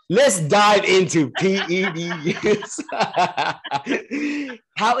 Right? Let's dive into PEDs.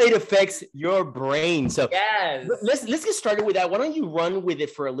 How it affects your brain. So let's get started with that. Why don't you run with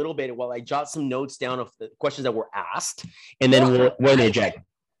it for a little bit while I jot some notes down of the questions that were asked, and then we'll interject.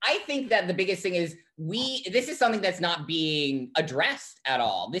 I think that the biggest thing is this is something that's not being addressed at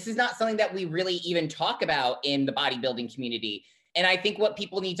all. This is not something that we really even talk about in the bodybuilding community. And I think what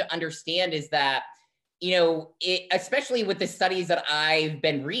people need to understand is that, especially with the studies that I've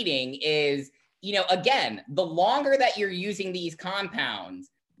been reading, is, again, the longer that you're using these compounds,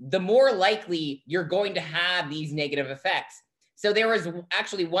 the more likely you're going to have these negative effects. So there was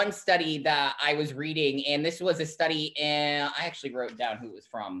actually one study that I was reading, and this was a study, and I actually wrote down who it was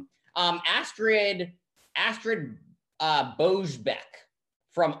from. Astrid Bojbeck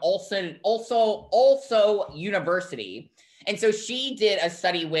from also University. And so she did a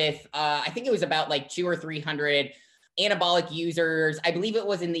study with, I think it was about like 200 or 300 anabolic users. I believe it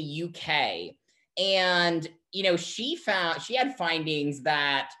was in the UK. And, she had findings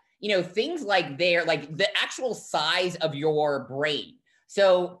that, things like the actual size of your brain.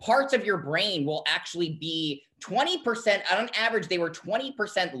 So parts of your brain will actually be 20%, on average, they were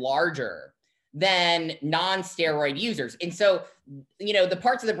 20% larger than non-steroid users. And so, the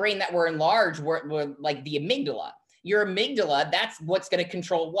parts of the brain that were enlarged were like the amygdala. Your amygdala, that's what's going to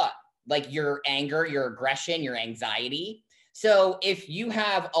control what? Like your anger, your aggression, your anxiety. So if you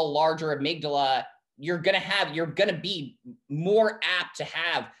have a larger amygdala, you're going to be more apt to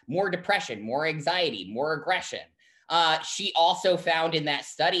have more depression, more anxiety, more aggression. She also found in that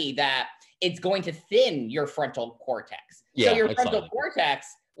study that it's going to thin your frontal cortex. So your frontal cortex,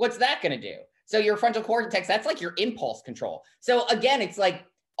 what's that going to do? So your frontal cortex, that's like your impulse control. So again, it's like,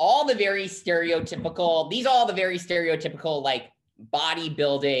 all the very stereotypical like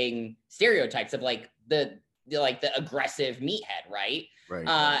bodybuilding stereotypes of like the aggressive meathead, right?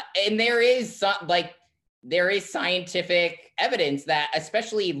 Right. And there is scientific evidence that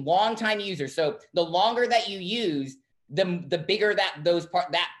especially longtime users. So the longer that you use, the bigger that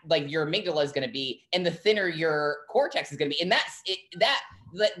your amygdala is going to be, and the thinner your cortex is going to be, and that's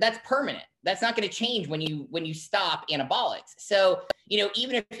permanent. That's not going to change when you stop anabolics. So,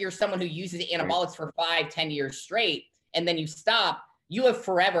 even if you're someone who uses anabolics for 5-10 years straight, and then you stop, you have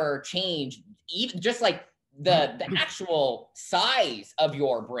forever changed, even just like the actual size of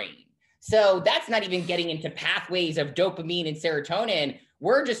your brain. So that's not even getting into pathways of dopamine and serotonin.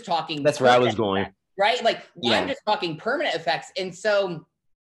 We're just talking. That's where I was going. Effects, right? Like I'm just talking permanent effects. And so,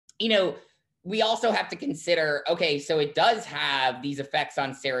 we also have to consider, okay, so it does have these effects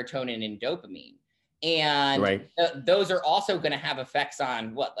on serotonin and dopamine. And those are also going to have effects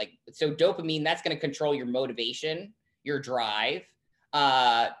on so dopamine, that's going to control your motivation, your drive.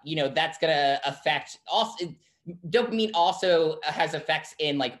 That's going to affect also, dopamine also has effects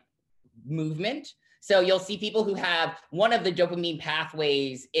in like movement. So you'll see people who have one of the dopamine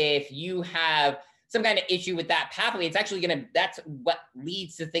pathways. If you have some kind of issue with that pathway, it's actually that's what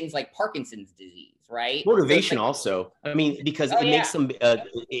leads to things like Parkinson's disease, right? Motivation also. I mean, because it makes them,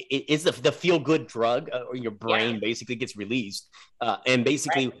 it's the feel-good drug, or your brain basically gets released. And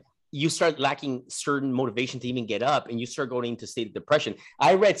basically you start lacking certain motivation to even get up, and you start going into state of depression.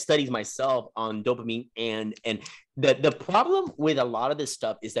 I read studies myself on dopamine, and the problem with a lot of this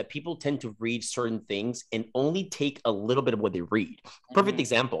stuff is that people tend to read certain things and only take a little bit of what they read. Perfect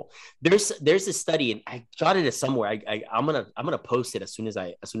example. There's a study, and I jotted it somewhere. I'm gonna post it as soon as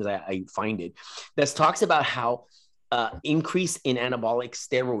I find it. That talks about how increase in anabolic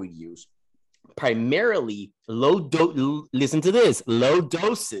steroid use, primarily listen to this, low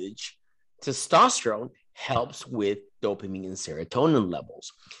dosage testosterone helps with dopamine and serotonin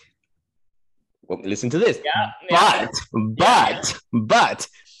levels. Well, listen to this. But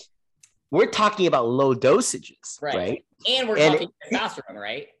we're talking about low dosages, right? And we're talking testosterone,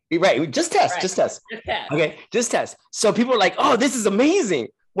 right? Right. Just test. Okay, just test. So people are like, oh, this is amazing.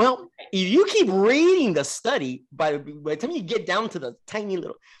 Well, if you keep reading the study, by the time you get down to the tiny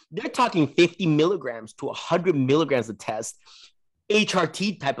little, they're talking 50 milligrams to 100 milligrams of test,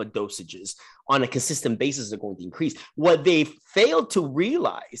 HRT type of dosages on a consistent basis are going to increase. What they failed to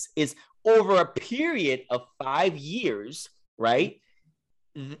realize is over a period of 5 years, right,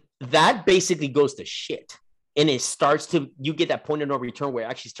 that basically goes to shit. And it starts to, you get that point of no return where it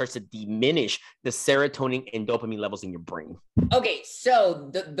actually starts to diminish the serotonin and dopamine levels in your brain. Okay, so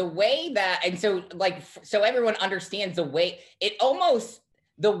the way that, and so like, so everyone understands the way it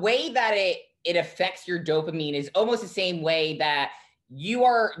affects your dopamine is almost the same way that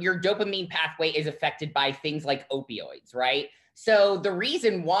your dopamine pathway is affected by things like opioids, right? So the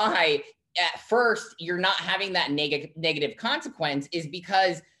reason why at first you're not having that negative consequence is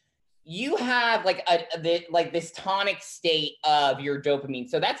because you have like this tonic state of your dopamine.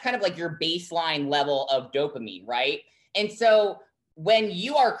 So that's kind of like your baseline level of dopamine, right? And so when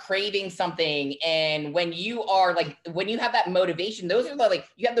you are craving something, and when you are like, when you have that motivation, those are like,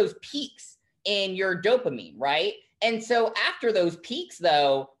 you have those peaks in your dopamine, right? And so after those peaks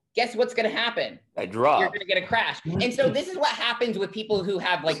though, guess what's going to happen? A drop. You're going to get a crash. And so this is what happens with people who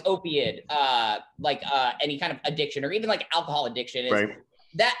have like opiate, any kind of addiction, or even like alcohol addiction is, right,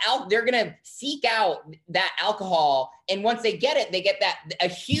 they're going to seek out that alcohol. And once they get it, they get a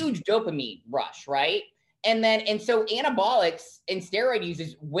huge dopamine rush, right? And so anabolics and steroid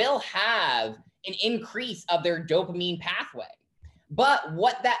users will have an increase of their dopamine pathway. But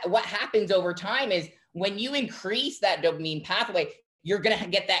what happens over time is when you increase that dopamine pathway, you're going to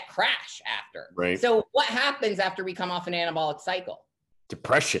get that crash after. Right. So what happens after we come off an anabolic cycle?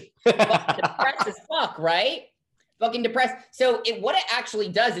 Depression. Depressed as fuck, right? Fucking depressed. So what it actually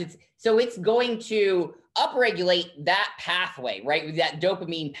does is, so it's going to upregulate that pathway, right? With that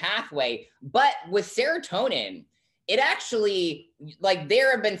dopamine pathway. But with serotonin, it actually, like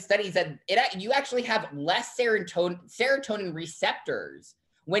there have been studies that you actually have less serotonin receptors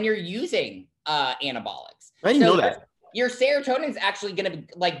when you're using anabolics. I didn't know that. Your serotonin is actually going to be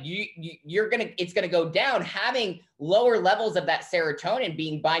like, it's going to go down. Having lower levels of that serotonin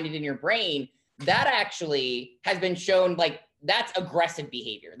being binded in your brain, that actually has been shown, like that's aggressive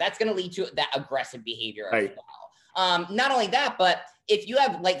behavior. That's going to lead to that aggressive behavior as well. Not only that, but if you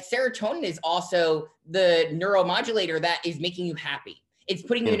have like serotonin is also the neuromodulator that is making you happy. It's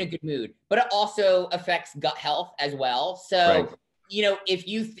putting you in a good mood, but it also affects gut health as well. So, if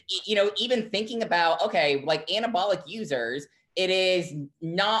even thinking about, okay, like anabolic users, it is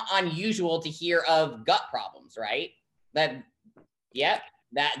not unusual to hear of gut problems, right? That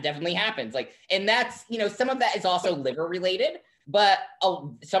definitely happens. Like, and that's, some of that is also liver related, but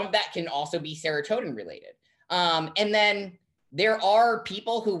some of that can also be serotonin related. And then there are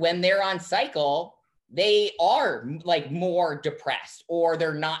people who, when they're on cycle, they are like more depressed, or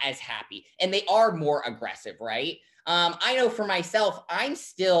they're not as happy, and they are more aggressive, right? I know for myself, I'm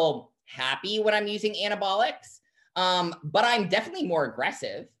still happy when I'm using anabolics, but I'm definitely more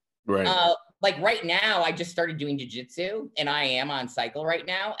aggressive. Right. Like right now, I just started doing jiu-jitsu, and I am on cycle right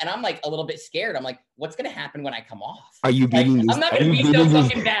now. And I'm like a little bit scared. I'm like, what's going to happen when I come off? Are you beating these? I'm not going to be so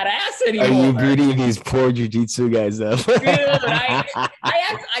fucking badass anymore. Are you beating these poor jiu-jitsu guys up? Dude,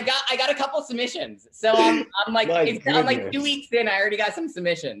 I got a couple submissions. So I'm like 2 weeks in, I already got some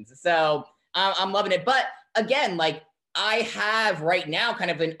submissions. So I'm loving it. But again, like I have right now kind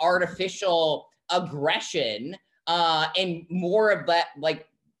of an artificial aggression and more of that, like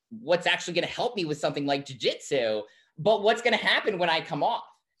what's actually going to help me with something like jiu-jitsu. But what's going to happen when I come off?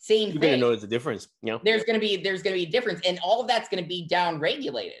 Same thing. You're going to notice the difference. There's going to be a difference, and all of that's going to be down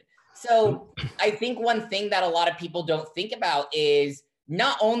regulated. So I think one thing that a lot of people don't think about is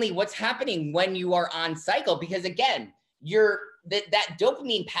not only what's happening when you are on cycle, because again, that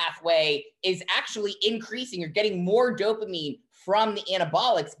dopamine pathway is actually increasing. You're getting more dopamine from the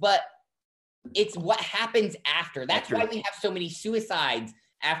anabolics, but it's what happens after. That's why we have so many suicides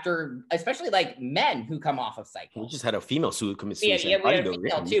after, especially like men who come off of cycle. We just had a female commit suicide. Yeah, we had a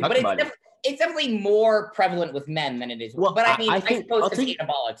female too, but it's definitely more prevalent with men than it is. Well, but I suppose because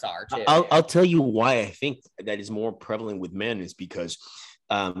anabolics are too. I'll tell you why I think that is more prevalent with men is because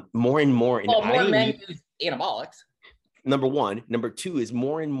more and more. More men use anabolics. Number one. Number two is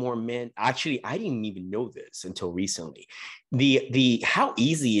more and more men. Actually, I didn't even know this until recently. The how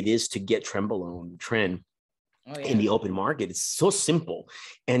easy it is to get trenbolone tren in the open market. It's so simple,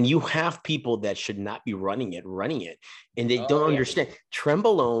 and you have people that should not be running it, and they don't understand.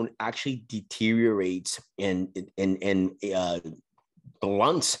 Trenbolone actually deteriorates and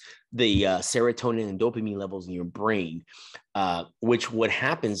blunts the serotonin and dopamine levels in your brain, which what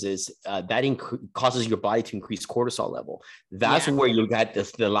happens is that causes your body to increase cortisol level. That's where you got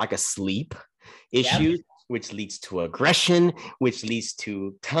the lack of sleep issues, which leads to aggression, which leads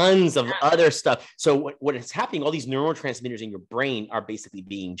to tons of other stuff. So what is happening, all these neurotransmitters in your brain are basically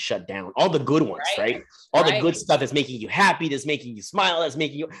being shut down. All the good ones, right? All the good stuff that's making you happy, that's making you smile, that's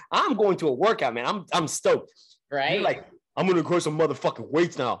making you, I'm going to a workout, man. I'm stoked. Right. You're like, I'm going to grow some motherfucking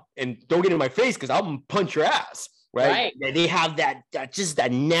weights now and don't get in my face because I'm going to punch your ass. Right. They have that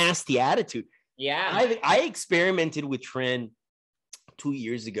nasty attitude. Yeah. I experimented with tren 2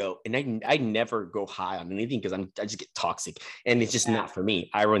 years ago, and I never go high on anything because I just get toxic, and it's just not for me.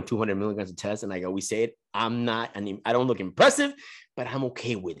 I run 200 milligrams of test, and I always say it. I don't look impressive, but I'm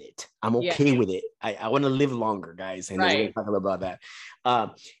okay with it. I'm okay with it. I want to live longer, guys, and we're going to talk about that.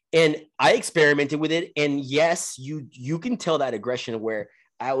 And I experimented with it, and yes, you can tell that aggression where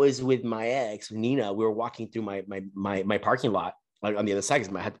I was with my ex, Nina. We were walking through my parking lot on the other side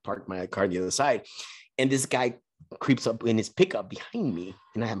because I had to park my car on the other side, and this guy creeps up in his pickup behind me,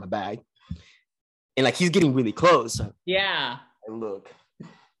 and I have my bag, and like he's getting really close. Yeah. I look.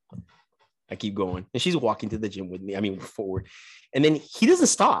 I keep going, and she's walking to the gym with me. I mean, forward, and then he doesn't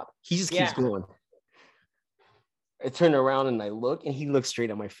stop. He just keeps going. I turn around and I look, and he looks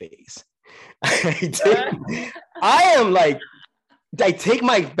straight at my face. I am like, I take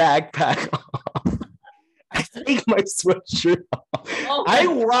my backpack off. I take my sweatshirt off. I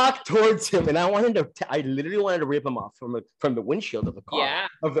walk towards him, and I literally wanted to rip him off from the windshield of the car,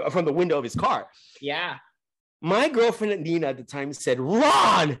 from the window of his car. Yeah. My girlfriend Nina at the time said,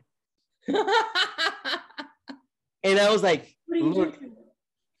 "Ron," and I was like, "Look."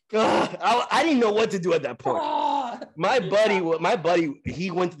 I didn't know what to do at that point. My buddy, he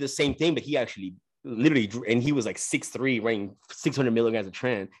went through the same thing, but he actually literally, and he was like 6'3", weighing 600 milligrams of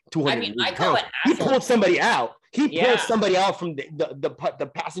tren, 200 pounds. He pulled somebody out. He pulled somebody out from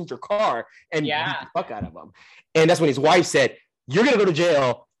the passenger car and beat the fuck out of him. And that's when his wife said, "You're gonna go to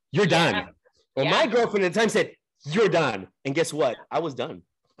jail. You're done." Well, my girlfriend at the time said, "You're done." And guess what? I was done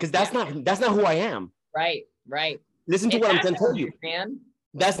because that's not who I am. Right. Listen to what I'm going to tell you, man.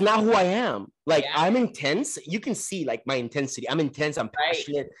 That's not who I am. Like I'm intense. You can see like my intensity. I'm intense. I'm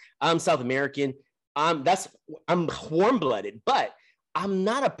passionate. I'm South American. I'm warm-blooded, but I'm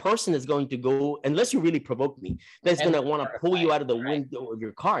not a person that's going to go, unless you really provoke me, that's going to want to pull you out of the window of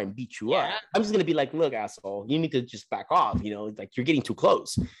your car and beat you up. I'm just going to be like, "Look, asshole, you need to just back off. You know, like you're getting too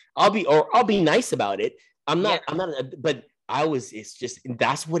close." I'll be nice about it. But it's just,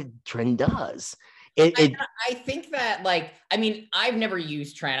 that's what tren does. I think that, like, I mean, I've never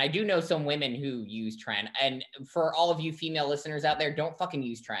used tren. I do know some women who use tren, and for all of you female listeners out there, don't fucking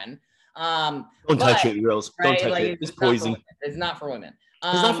use tren. Don't touch it, girls. Don't touch it. It's poison. It's not for women.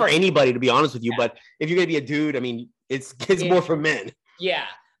 It's not for anybody, to be honest with you. But if you're gonna be a dude, I mean, it's more for men. Yeah.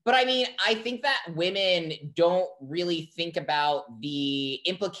 But I mean, I think that women don't really think about the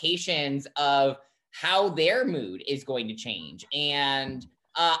implications of how their mood is going to change. And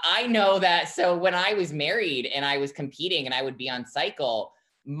I know that. So when I was married and I was competing and I would be on cycle,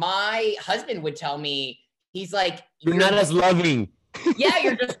 my husband would tell me, he's like, "You're not as loving." Yeah,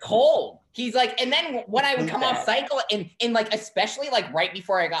 you're just cold. He's like, and then when I would come off cycle and like, especially like right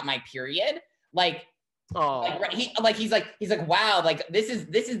before I got my period, like, he's like, "Wow, like this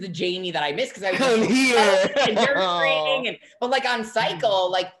is the Jamie that I miss," because I was come here and you're training, but like on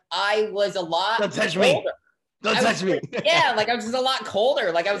cycle, like I was a lot. Don't touch me. Don't touch me. Yeah, like I was just a lot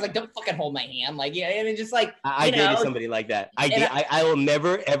colder. Like I was like, "Don't fucking hold my hand." Like, yeah, and it just like I dated somebody like that. I will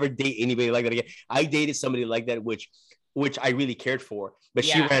never ever date anybody like that again. I dated somebody like that, which I really cared for, but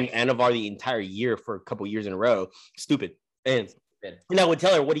she ran Anavar the entire year for a couple years in a row. Stupid. And And I would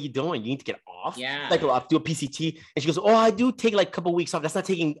tell her, what are you doing? You need to get off. Yeah. Like, I'll do a PCT. And she goes, oh, I do take like a couple of weeks off. That's not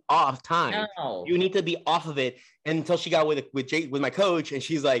taking off time. No. You need to be off of it. And until she got with my coach, and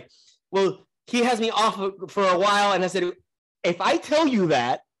she's like, well, he has me off for a while. And I said, if I tell you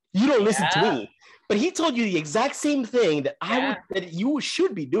that, you don't listen to me. But he told you the exact same thing that that you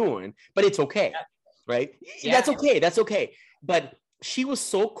should be doing, but it's okay. Right? Yeah. That's okay. But she was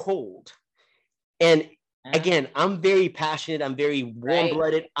so cold. And again, I'm very passionate. I'm very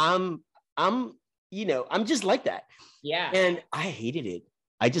warm-blooded. I'm just like that. Yeah. And I hated it.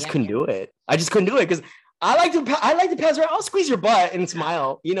 I just couldn't do it. I just couldn't do it because I like to pass around. I'll squeeze your butt and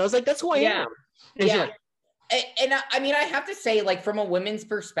smile. It's like, that's who I am. And and I mean, I have to say, like, from a women's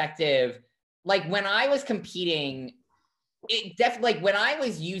perspective, like when I was competing, it definitely, like when I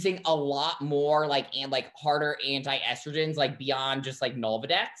was using a lot more like harder anti-estrogens, like beyond just like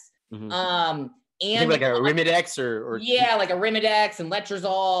Nolvadex, and like a Arimidex or like a Arimidex and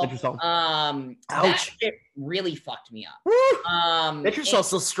Letrozole. That shit really fucked me up. Letrozole's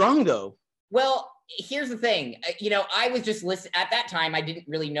so strong though. Well, here's the thing. I was just listening at that time. I didn't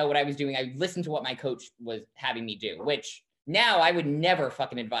really know what I was doing. I listened to what my coach was having me do, which now I would never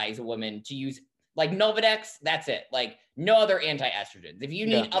fucking advise a woman to use like Nolvadex. That's it. Like no other anti-estrogens. If you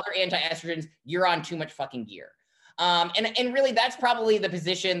need other anti-estrogens, you're on too much fucking gear. And really that's probably the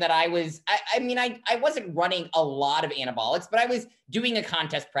position that I was, I wasn't running a lot of anabolics, but I was doing a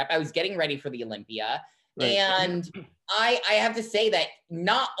contest prep. I was getting ready for the Olympia. Right. And I have to say that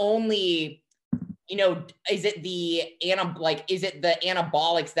not only, is it the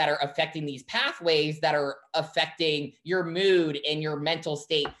anabolics that are affecting these pathways that are affecting your mood and your mental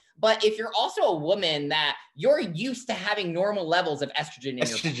state, but if you're also a woman that you're used to having normal levels of estrogen in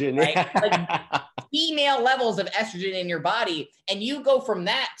your body, right? Like female levels of estrogen in your body, and you go from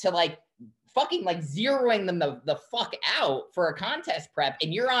that to like fucking like zeroing them the fuck out for a contest prep,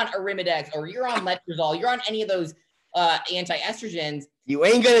 and you're on Arimidex or you're on Letrozole, you're on any of those anti-estrogens, you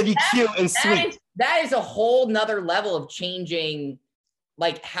ain't gonna be cute and sweet. That is a whole nother level of changing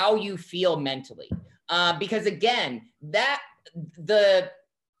like how you feel mentally. Because again, that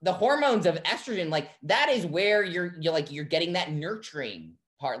the hormones of estrogen, like that is where you're getting that nurturing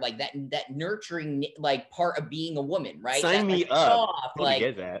part, like that nurturing like part of being a woman, right? Sign me up. Like,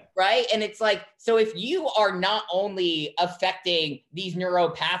 get that. Right. And it's like, so if you are not only affecting these neuro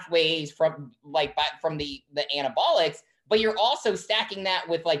pathways from the anabolics, but you're also stacking that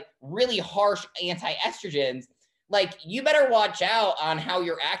with like really harsh anti-estrogens, like you better watch out on how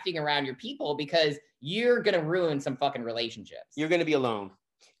you're acting around your people, because you're going to ruin some fucking relationships. You're going to be alone.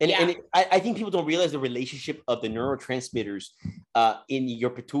 And I think people don't realize the relationship of the neurotransmitters in your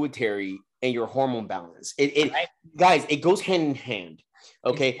pituitary and your hormone balance. Guys, it goes hand in hand.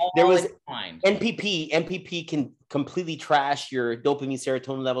 Okay, there was NPP. NPP can completely trash your dopamine,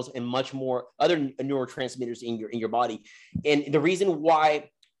 serotonin levels, and much more other neurotransmitters in your body. And the reason why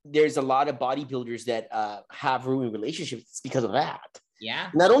there's a lot of bodybuilders that have ruined relationships is because of that. Yeah,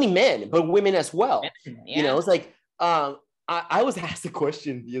 not only men but women as well. Yeah. It's like I was asked a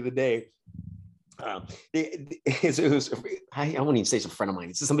question the other day. It was I won't even say it's a friend of mine.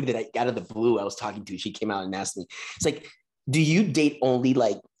 It's somebody that I got out of the blue. I was talking to. She came out and asked me. It's like, do you date only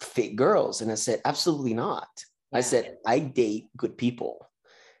like fit girls? And I said, absolutely not. Yeah. I said, I date good people.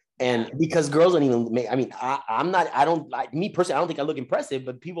 And because girls don't even make, me personally, I don't think I look impressive,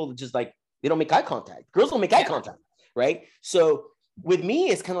 but people just like, they don't make eye contact. Girls don't make eye contact, right? So with me,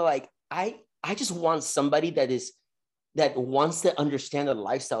 it's kind of like, I just want somebody that wants to understand the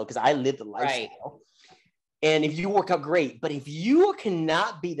lifestyle, because I live the lifestyle. Right. And if you work out, great. But if you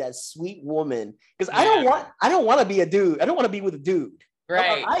cannot be that sweet woman, because I don't want to be a dude. I don't want to be with a dude.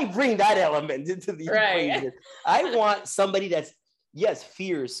 Right. I bring that element into the equation. I want somebody that's, yes,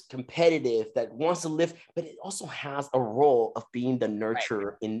 fierce, competitive, that wants to live, but it also has a role of being the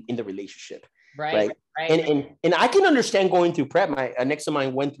nurturer in the relationship. Right. And I can understand going through prep. My next to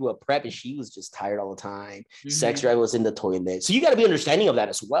mine went through a prep and she was just tired all the time. Mm-hmm. Sex drive was in the toilet. So you got to be understanding of that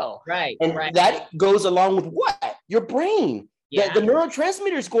as well. Right. And that goes along with what? Your brain. Yeah. The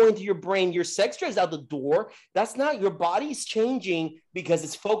neurotransmitters going through your brain, your sex drive's out the door. That's not, your body's changing because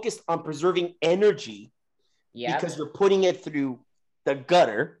it's focused on preserving energy. Yeah. Because you're putting it through the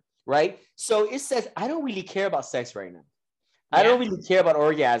gutter, right? So it says, I don't really care about sex right now. I don't really care about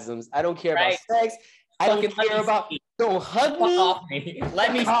orgasms. I don't care about sex. I don't care about, don't hug me.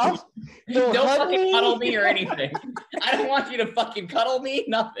 Let me don't fucking cuddle me or anything. I don't want you to fucking cuddle me,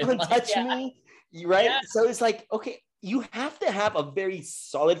 nothing. Don't touch me, right? Yeah. So it's like, okay, you have to have a very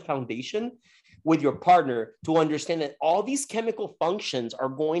solid foundation with your partner to understand that all these chemical functions are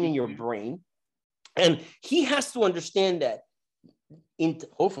going in your brain. And he has to understand that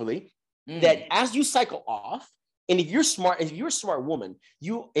hopefully, that as you cycle off, and if you're a smart woman,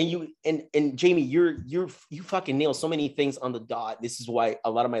 you Jamie, you fucking nail so many things on the dot. This is why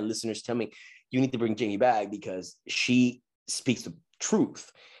a lot of my listeners tell me you need to bring Jamie back, because she speaks the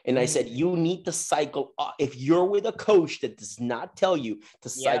truth. And I said, you need to cycle off. If you're with a coach that does not tell you to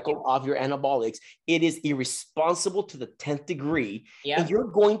cycle off your anabolics, it is irresponsible to the 10th degree. And you're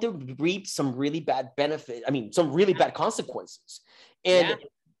going to reap some really bad benefit. I mean, some really bad consequences. And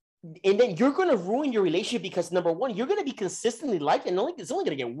then you're going to ruin your relationship, because number one, you're going to be consistently liked, and it's only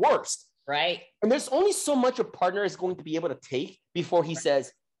going to get worse. Right. And there's only so much a partner is going to be able to take before he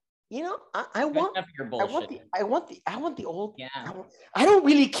says, you know, I want the old. Yeah. I don't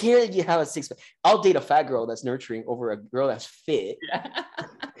really care that you have a six-pack. I'll date a fat girl that's nurturing over a girl that's fit.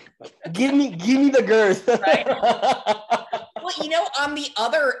 give me the girth. Right. Well, you know, on the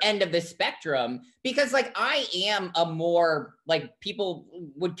other end of the spectrum, because like I am a more, like, people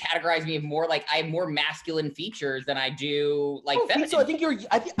would categorize me as more like I have more masculine features than I do like feminine. So I think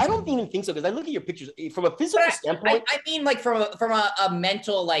I don't even think so, because I look at your pictures from a physical standpoint. I mean, like from a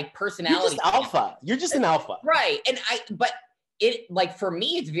mental, like, personality. You're just alpha. You're just an alpha. Right. But it, like, for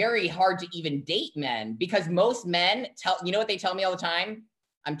me, it's very hard to even date men, because most men you know what they tell me all the time?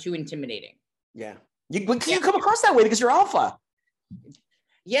 I'm too intimidating. Yeah. You come across that way because you're alpha.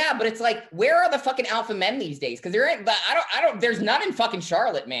 Yeah, but it's like, where are the fucking alpha men these days? Because there's none in fucking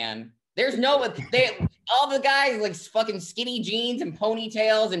Charlotte, man. There's all the guys like fucking skinny jeans and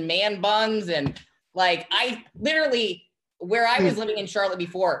ponytails and man buns, and like, I literally, where I was living in Charlotte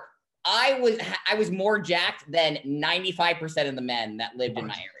before, I was more jacked than 95% of the men that lived in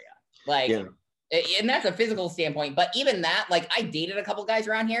my area. Like, and that's a physical standpoint, but even that, like, I dated a couple guys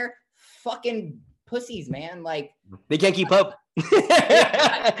around here, fucking pussies, man. Like, they can't keep up.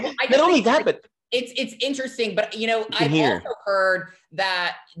 Not only that, but it's interesting. But you know, I've also heard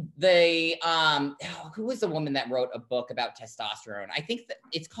that the who was the woman that wrote a book about testosterone? I think that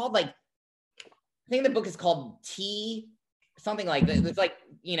it's called, like, I think the book is called something like that. It's like,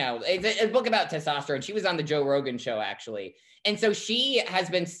 you know, it's a book about testosterone. She was on the Joe Rogan show, actually. And so she has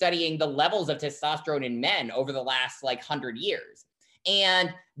been studying the levels of testosterone in men over the last, like, 100 years.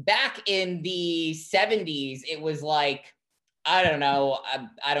 And back in the 70s, it was like, I don't know.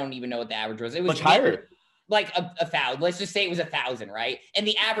 I don't even know what the average was. It was much higher. Like a 1,000. Let's just say it was 1,000, right? And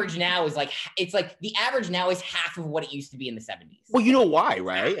the average now is like, it's like the average now is half of what it used to be in the 70s. Well, you know why,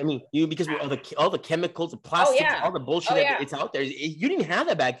 right? I mean, because all the chemicals, the plastics, all the bullshit it's out there. You didn't have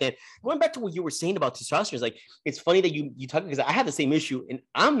that back then. Going back to what you were saying about testosterone, is like, it's funny that you talk, because I have the same issue, and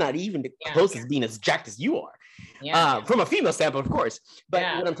I'm not even the closest being as jacked as you are. From a female standpoint, of course. But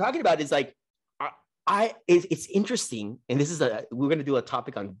what I'm talking about is like, it's interesting, and this is we're gonna do a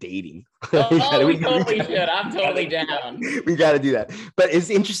topic on dating. We totally should. I'm totally down. We got to do that. But it's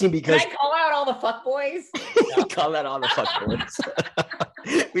interesting because, can I call out all the fuck boys? Call out all the fuck boys.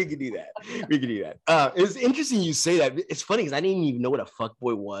 We can do that. It's interesting you say that. It's funny because I didn't even know what a fuck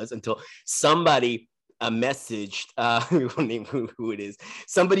boy was until somebody messaged. We won't name who it is.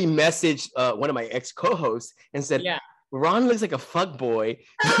 Somebody messaged one of my ex co-hosts and said, Ron looks like a fuck boy,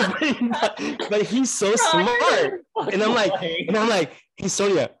 but he's so smart. And I'm like, hey,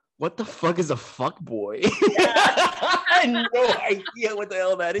 Sonia, what the fuck is a fuck boy? I had no idea what the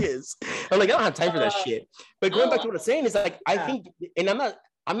hell that is. I'm like, I don't have time for that shit. But going back to what I'm saying is, like, I think, and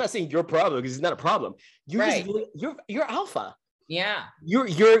I'm not saying your problem, because it's not a problem. You're alpha. Yeah.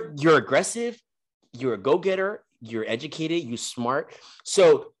 You're aggressive. You're a go-getter. You're educated. You're smart.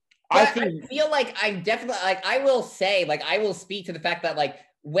 So I feel like I'm definitely, like, I will say, like, I will speak to the fact that, like,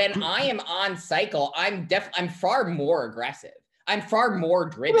 when I am on cycle, I'm far more aggressive. I'm far more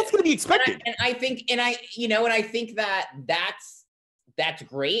driven. Well, that's going to be expected. And I think that's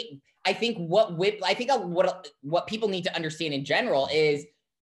great. I think what people need to understand in general is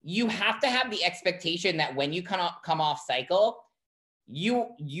you have to have the expectation that when you come off cycle, you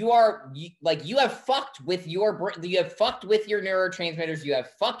have fucked with your neurotransmitters, you have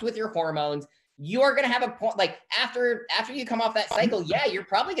fucked with your hormones. You are going to have a point, like, after you come off that cycle, you're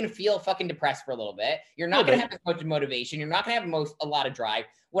probably going to feel fucking depressed for a little bit. You're not going to have as much motivation. You're not going to have a lot of drive.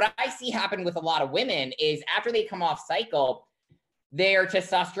 What I see happen with a lot of women is after they come off cycle, their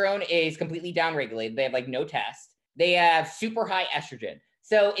testosterone is completely downregulated. They have, like, no test. They have super high estrogen.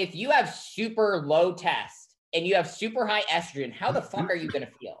 So if you have super low test and you have super high estrogen, how the fuck are you going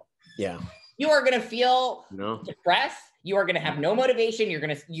to feel? Yeah. You are going to feel depressed. You are going to have no motivation.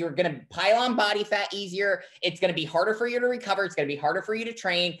 You're going to pile on body fat easier. It's going to be harder for you to recover. It's going to be harder for you to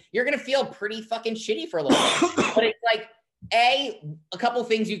train. You're going to feel pretty fucking shitty for a little bit. But it's like, a couple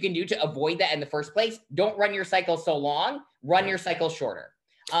things you can do to avoid that in the first place. Don't run your cycle so long, run your cycle shorter.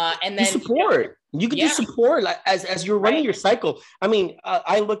 And then support. You could do support like as you're running your cycle. I mean,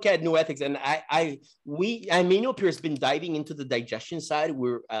 I look at New Ethics, and Emmanuel Pierce has been diving into the digestion side.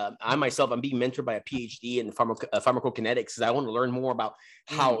 Where I'm being mentored by a PhD in pharmacokinetics, because I want to learn more about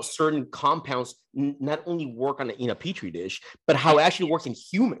how certain compounds not only work in a petri dish, but how it actually works in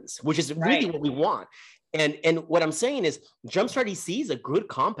humans, which is really what we want. And what I'm saying is Jumpstart EC is a good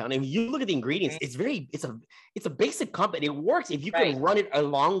compound. And you look at the ingredients, it's a basic compound. It works if you can run it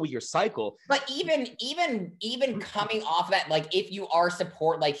along with your cycle. But even coming off that, like if you are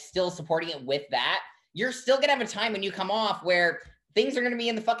still supporting it with that, you're still gonna have a time when you come off where things are gonna be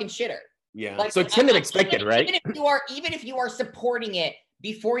in the fucking shitter. Yeah. Like, so it's timid expected, right? Even if you are supporting it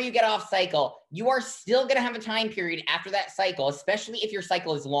before you get off cycle, you are still gonna have a time period after that cycle, especially if your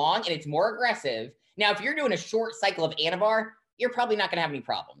cycle is long and it's more aggressive. Now, if you're doing a short cycle of Anavar, you're probably not going to have any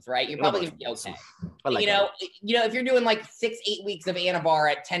problems, right? You're probably going to be okay. Like if you're doing like 6-8 weeks of Anavar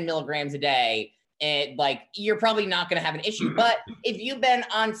at 10 milligrams a day, and like you're probably not going to have an issue. But if you've been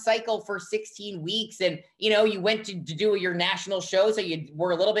on cycle for 16 weeks and you went to do your national show, so you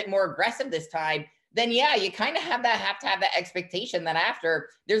were a little bit more aggressive this time, then yeah, you kind of have to have that expectation that after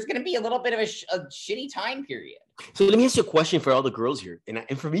there's going to be a little bit of a shitty time period. So let me ask you a question for all the girls here,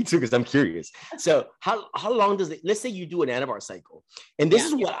 and for me too, because I'm curious. So how long does it? Let's say you do an Anavar cycle, and this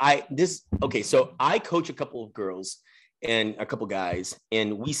is what okay. So I coach a couple of girls and a couple guys,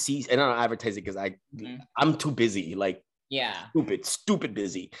 and we see, and I don't advertise it because I'm too busy, like stupid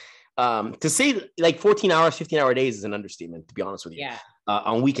busy. To say like 14 hours, 15-hour days is an understatement, to be honest with you.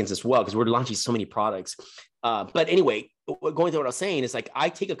 On weekends as well, because we're launching so many products. But anyway, going to what I was saying is like, I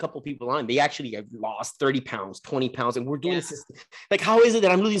take a couple people on, they actually have lost 30 pounds, 20 pounds, and we're doing this. Like, how is it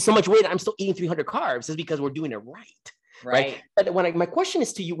that I'm losing so much weight? I'm still eating 300 carbs. It's because we're doing it right. But my question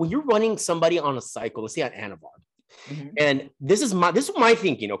is to you, when you're running somebody on a cycle, let's say on Anavar, and this is my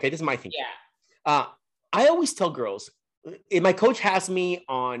thinking. Okay. This is my thinking. I always tell girls, if my coach has me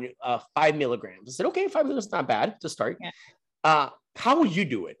on 5 milligrams, I said, okay, 5 milligrams is not bad to start. How would you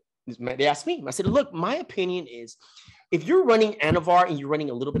do it? They asked me. I said, look, my opinion is if you're running Anavar and you're running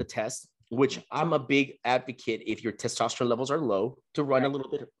a little bit of test, which I'm a big advocate if your testosterone levels are low, to run a little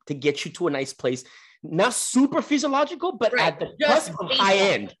bit to get you to a nice place, not super physiological, but at the cusp of high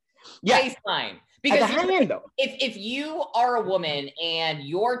end. Baseline. Because if you are a woman and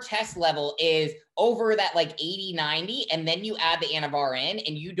your test level is over that like 80, 90, and then you add the Anavar in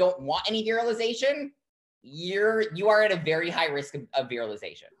and you don't want any virilization, you are at a very high risk of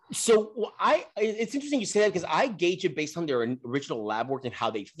virilization. So it's interesting you say that, because I gauge it based on their original lab work and how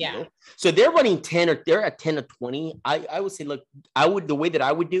they feel. So they're running 10 or they're at 10 or 20. I would say, look, the way that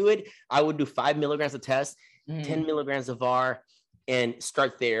I would do it, I would do 5 milligrams of test, 10 milligrams of VAR, and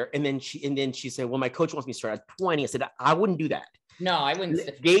start there. And then she said, well, my coach wants me to start at 20. I said, I wouldn't do that. No, I wouldn't.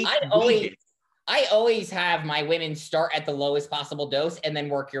 I always have my women start at the lowest possible dose and then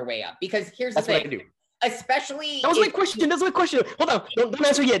work your way up, because here's the thing. What I do. Especially that was my question. Hold on. Don't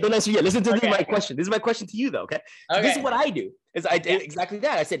answer yet. Listen to my question. This is my question to you though. Okay. So this is what I do. I did exactly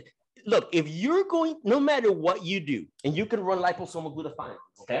that. I said, look, if you're going, no matter what you do, and you can run liposomal glutathione,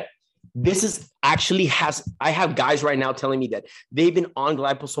 okay? This is actually I have guys right now telling me that they've been on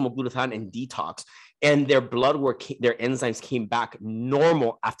liposomal glutathione and detox, and their blood work, their enzymes came back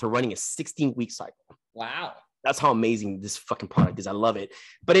normal after running a 16-week cycle. Wow. That's how amazing this fucking product is. I love it.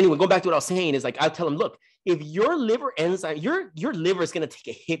 But anyway, going back to what I was saying is like, I tell them, look, if your liver enzyme, your liver is going to take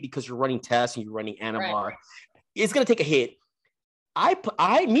a hit because you're running tests and you're running Anavar, it's going to take a hit.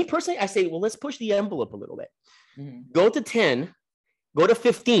 Me personally, I say, well, let's push the envelope a little bit. Go to 10, go to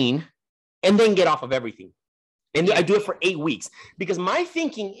 15, and then get off of everything. And I do it for 8 weeks, because my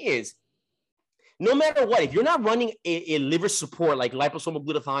thinking is, no matter what, if you're not running a liver support like liposomal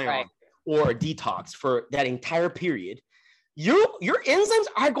glutathione or a detox for that entire period, your enzymes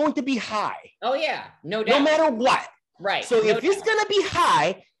are going to be high. Oh yeah, no doubt. No matter what. Right. So if it's going to be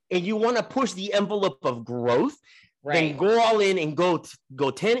high and you want to push the envelope of growth, then go all in and go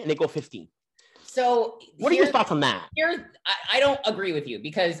 10 and then go 15. So what are your thoughts on that? I don't agree with you,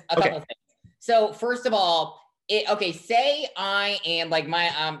 because a couple of things. So first of all, say I am like I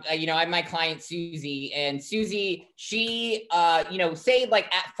have my client Susie, and Susie, she, say like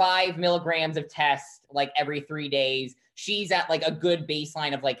at 5 milligrams of test, like every 3 days, she's at like a good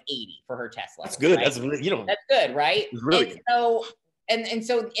baseline of like 80 for her test level. That's good. Right? That's really, that's good, right? It's really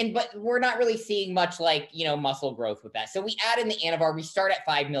good. But we're not really seeing much like, muscle growth with that. So we add in the Anavar, we start at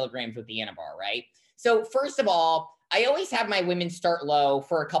 5 milligrams with the Anavar, right? So first of all, I always have my women start low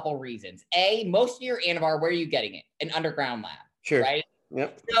for a couple reasons. A, most of your Anavar, where are you getting it? An underground lab. Sure. Right?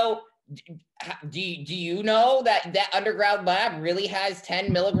 Yep. So do you know that underground lab really has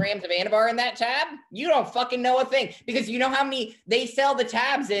 10 milligrams of Anavar in that tab? You don't fucking know a thing, because you know how many they sell the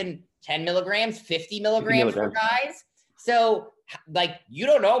tabs in 10 milligrams, 50 milligrams for guys. So like, you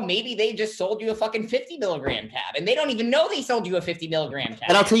don't know, maybe they just sold you a fucking 50 milligram tab and they don't even know they sold you a 50 milligram tab.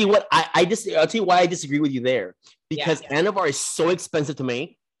 And I'll tell you what, I'll tell you why I disagree with you there, because Anavar is so expensive to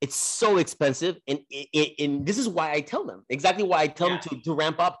make. It's so expensive. And this is why I tell them, exactly why I tell them to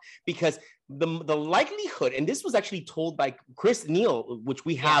ramp up, because the likelihood, and this was actually told by Chris Neal, which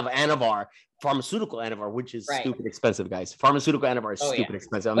we have Anavar, pharmaceutical Anavar, which is stupid expensive, guys. Pharmaceutical Anavar is stupid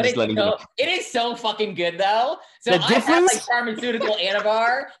expensive. I'm just letting you know. It is so fucking good though. So I have like pharmaceutical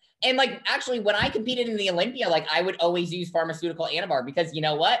Anavar. And like, actually, when I competed in the Olympia, like I would always use pharmaceutical Anavar, because you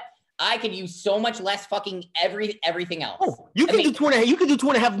know what? I could use so much less fucking everything else. Oh, you can do 2.5. You can do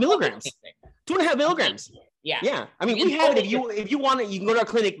 2.5 milligrams. 2.5 milligrams. Yeah. Yeah. I mean, we have it. If you want it, you can go to our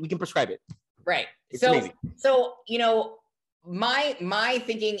clinic. We can prescribe it. Right. It's amazing. So you know, my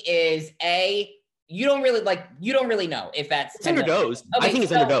thinking is you don't really know if that's it's underdosed. Okay, I think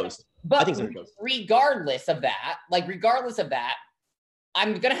it's underdosed. But I think it's underdosed. Regardless of that,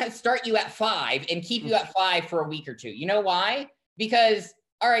 I'm gonna start you at 5 and keep you at 5 for a week or two. You know why? Because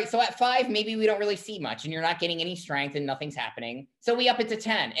all right, so at 5, maybe we don't really see much and you're not getting any strength and nothing's happening. So we up it to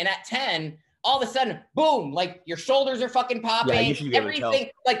 10. And at 10, all of a sudden, boom, like your shoulders are fucking popping.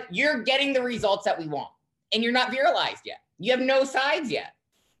 Everything, like you're getting the results that we want. And you're not virilized yet. You have no sides yet.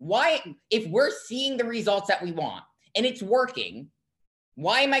 Why, if we're seeing the results that we want and it's working,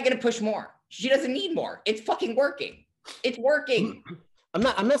 why am I going to push more? She doesn't need more. It's fucking working. It's working. I'm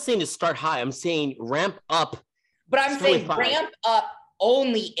not saying to start high. I'm saying ramp up. But I'm saying ramp up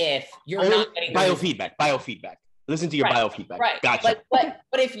only if you're not getting biofeedback. Listen to your biofeedback. Right. Gotcha. But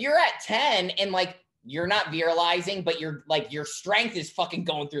if you're at 10 and like you're not viralizing, but you're like your strength is fucking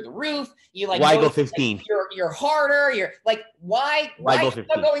going through the roof. You like why go 15? Like, you're harder. You're like why go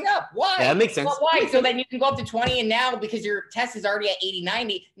 15? Going up? Why? Yeah, that makes sense. Why? So then you can go up to 20, and now because your test is already at 80,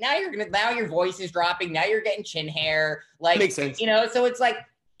 90, now your voice is dropping. Now you're getting chin hair. Like makes sense. You know, so it's like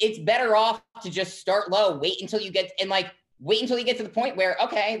it's better off to just start low, wait until you get to the point where,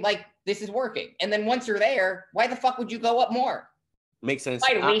 okay, like this is working. And then once you're there, why the fuck would you go up more? Makes sense.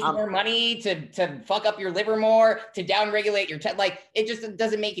 Why to waste more money, to fuck up your liver more, to downregulate your like it just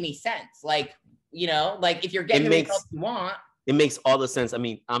doesn't make any sense. Like, you know, like if you're getting the results you want. It makes all the sense. I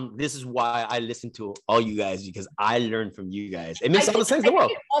mean, this is why I listen to all you guys, because I learn from you guys. It makes all the sense in the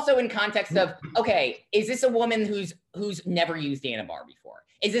world. Also in context of, okay, is this a woman who's never used Anavar before?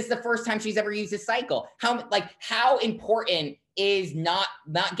 Is this the first time she's ever used a cycle? How important is not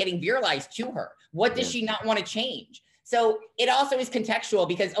getting viralized to her? What does she not want to change? So it also is contextual,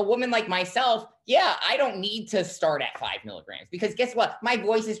 because a woman like myself, I don't need to start at 5 milligrams, because guess what? My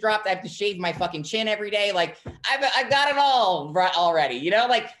voice is dropped. I have to shave my fucking chin every day. Like I've got it all right already, you know,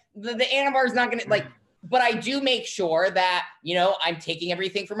 like the Anavar is not going to like, but I do make sure that, you know, I'm taking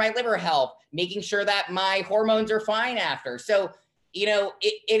everything for my liver health, making sure that my hormones are fine after. So, you know,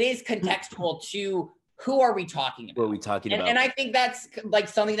 it is contextual to who are we talking about? What are we talking about? And I think that's like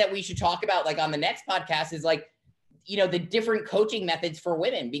something that we should talk about, like on the next podcast, is like, you know, the different coaching methods for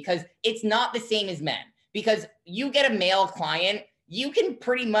women, because it's not the same as men. Because you get a male client, you can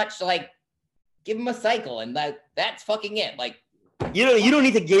pretty much like give them a cycle, and that's fucking it. Like, you don't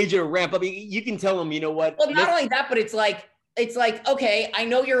need to gauge or ramp up. You can tell them, you know what? Well, not only that, but it's like, okay, I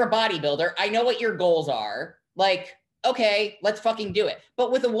know you're a bodybuilder. I know what your goals are. Like, okay, let's fucking do it.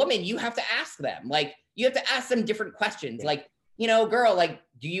 But with a woman, you have to ask them. Like, you have to ask them different questions. Like, you know, girl, like,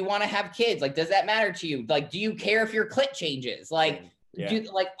 do you want to have kids? Like, does that matter to you? Like, do you care if your clit changes? Like,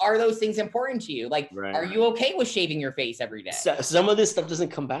 are those things important to you? Like, are you okay with shaving your face every day? Some of this stuff doesn't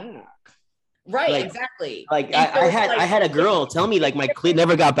come back. Right, like, exactly. Like I had a girl tell me like my clit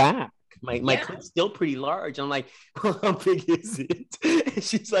never got back. My clit's still pretty large. I'm like, well, how big is it? And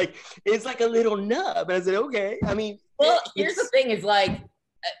she's like, it's like a little nub. And I said, okay. I mean, well, here's the thing is like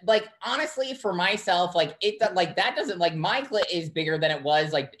honestly, for myself, like that doesn't, like, my clit is bigger than it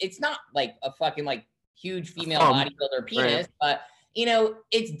was. Like, it's not like a fucking like huge female bodybuilder penis, but you know,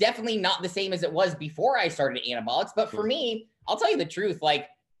 it's definitely not the same as it was before I started anabolics. But for me, I'll tell you the truth, like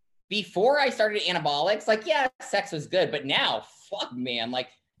before I started anabolics, like, yeah, sex was good, but now, fuck, man, like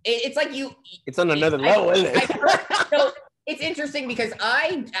it's like it's on another level, isn't it? So it's interesting because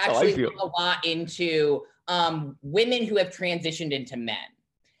I actually look a lot into women who have transitioned into men.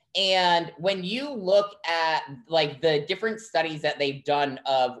 And when you look at like the different studies that they've done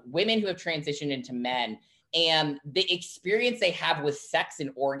of women who have transitioned into men, and the experience they have with sex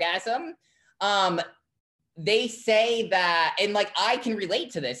and orgasm, they say that, and like I can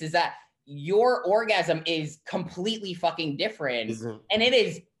relate to this, is that your orgasm is completely fucking different, and it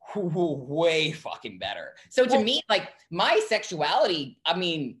is way fucking better. So to me, like my sexuality, I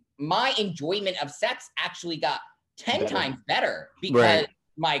mean, my enjoyment of sex actually got 10 times better because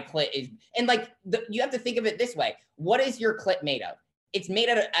my clit is, and like you have to think of it this way. What is your clit made of? It's made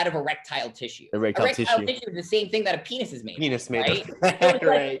out of erectile tissue. Erectile tissue is the same thing that a penis is made of. Right? So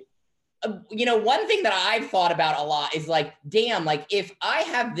right. You know, one thing that I've thought about a lot is like, damn, like if I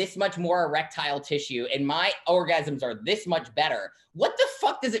have this much more erectile tissue and my orgasms are this much better, what the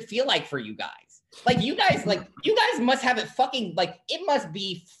fuck does it feel like for you guys? Like you guys must have it fucking, like it must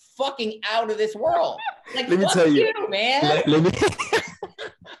be fucking out of this world. Like, let me tell you, man.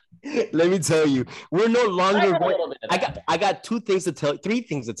 Let me tell you, we're no longer. I got three things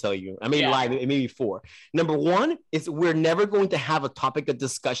to tell you. I may lie, maybe four. Number one is we're never going to have a topic of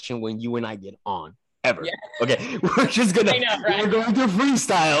discussion when you and I get on. Ever. Yeah. Okay. We're just gonna we're going to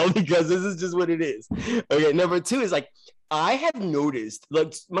freestyle because this is just what it is. Okay. Number two is like I have noticed,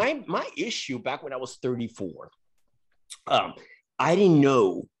 like my issue back when I was 34. I didn't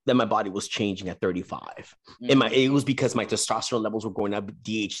know that my body was changing at 35. And it was because my testosterone levels were going up,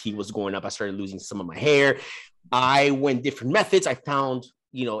 DHT was going up. I started losing some of my hair. I went different methods. I found,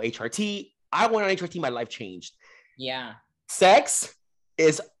 HRT. I went on HRT, my life changed. Yeah. Sex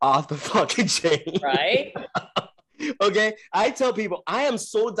is off the fucking chain. Right? Okay. I tell people I am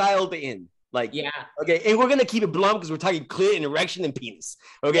so dialed in. Like, okay. And we're going to keep it blunt because we're talking clit and erection and penis.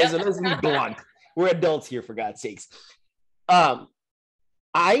 Okay. So let's be blunt. We're adults here, for God's sakes.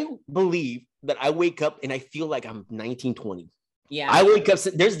 I believe that I wake up and I feel like I'm 19, 20. Yeah. I wake up,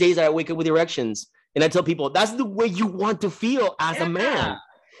 there's days that I wake up with erections and I tell people that's the way you want to feel as a man.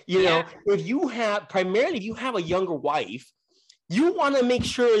 You know, if you have a younger wife, you want to make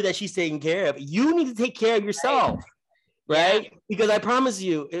sure that she's taken care of. You need to take care of yourself. Right? Yeah. Because I promise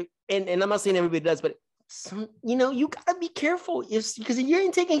you, and I'm not saying everybody does, but you gotta be careful because if you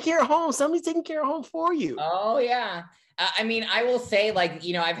ain't taking care of home, somebody's taking care of home for you. Oh yeah. I mean, I will say, like,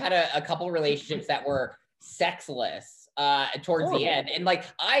 I've had a couple relationships that were sexless towards the end. And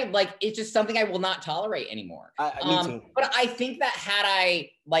it's just something I will not tolerate anymore. Me too. But I think that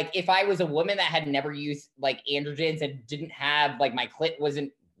if I was a woman that had never used like androgens and didn't have like my clit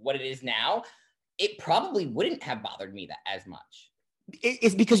wasn't what it is now, it probably wouldn't have bothered me as much.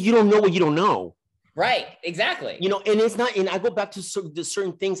 It's because you don't know what you don't know. Right, exactly. And it's not, and I go back to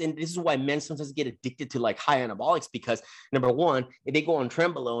certain things, and this is why men sometimes get addicted to like high anabolics, because number one, if they go on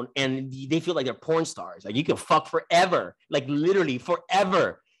Trenbolone and they feel like they're porn stars, like you can fuck forever, like literally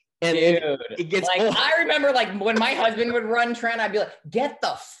forever. And it gets like old. I remember like when my husband would run Tren, I'd be like, get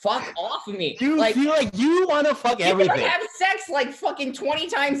the fuck off of me. You feel like you want to fuck everything. I have sex like fucking 20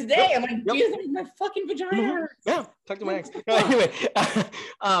 times a day. I'm like, Jesus, my fucking vagina hurts. Yeah, talk to my ex. Anyway,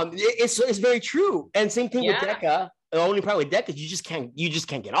 it's very true. And same thing with DECA. The only problem with DECA is you just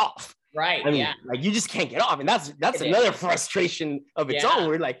can't get off. Right. I mean, like you just can't get off. And that's another frustration of its own.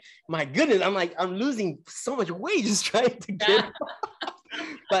 We're like, my goodness, I'm losing so much weight just trying to get off.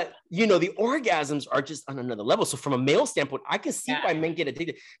 But the orgasms are just on another level. So from a male standpoint, I can see why men get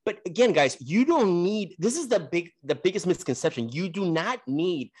addicted. But again, guys, you don't need, this is the biggest misconception. You do not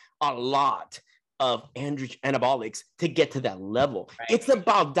need a lot of anabolics to get to that level. Right. It's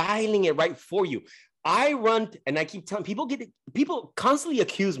about dialing it right for you. I run, and I keep telling people constantly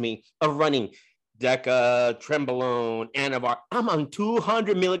accuse me of running DECA, Trenbolone, Anavar. I'm on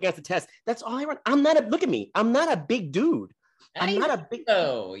 200 milligrams of test. That's all I run. Look at me. I'm not a big dude. I'm not a big.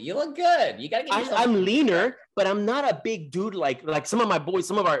 Oh, you look good. You gotta get yourself. I'm leaner, but I'm not a big dude like some of my boys,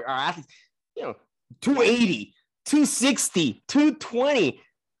 some of our athletes. 280, 260, 220.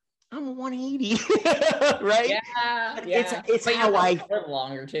 I'm 180, right? Yeah. It's how I live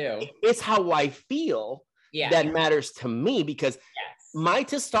longer too. It's how I feel that matters to me, because my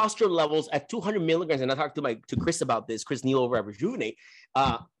testosterone levels at 200 milligrams, and I talked to Chris about this, Chris Neal over at Rejuvenate,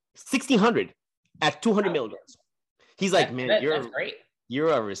 1600 at 200 milligrams. He's like, man, that's great. You're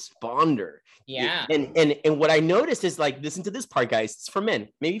a responder. Yeah. And what I noticed is, like, listen to this part, guys. It's for men,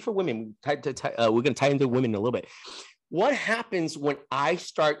 maybe for women. We're going to tie into women a little bit. What happens when I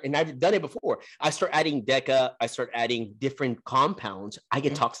start, and I've done it before, I start adding DECA, I start adding different compounds, I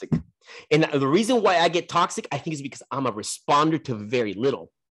get toxic. And the reason why I get toxic, I think, is because I'm a responder to very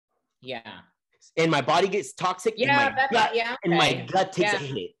little. Yeah. And my body gets toxic. And my gut takes a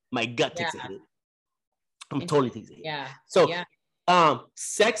hit. My gut takes a hit. I'm totally takes a hit. Yeah. So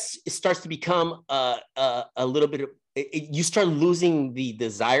sex starts to become a little bit you start losing the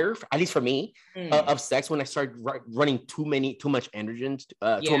desire, at least for me, of sex when I start running too much androgens,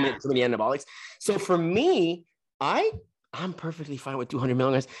 too many anabolics. So for me, I'm perfectly fine with 200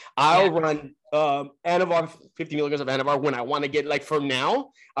 milligrams. I'll run Anavar, 50 milligrams of Anavar when I want to get, like, for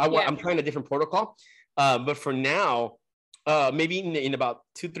now, I'm trying a different protocol. But for now, maybe in about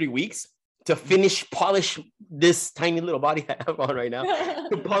 2-3 weeks, to polish this tiny little body I have on right now,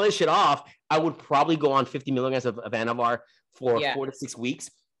 to polish it off, I would probably go on 50 milligrams of Anavar for 4 to 6 weeks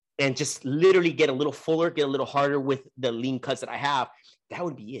and just literally get a little fuller, get a little harder with the lean cuts that I have. That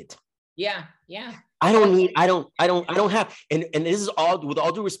would be it. Yeah. I don't have, and this is all with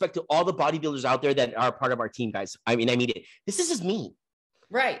all due respect to all the bodybuilders out there that are part of our team, guys. I mean it. This is just me.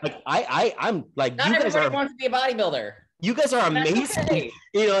 Right. Like I'm like, not everybody wants to be a bodybuilder. You guys are amazing. Okay.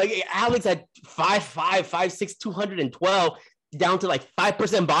 You know, like Alex at 5'5", 5'6", 212, down to like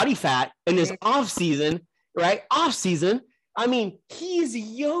 5% body fat in this off season, right? Off season. I mean, he's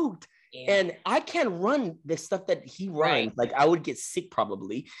yoked. Yeah. And I can't run the stuff that he runs. Right. Like, I would get sick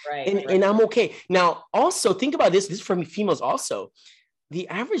probably. Right. And I'm okay. Now, also think about this. This is for me, females also. The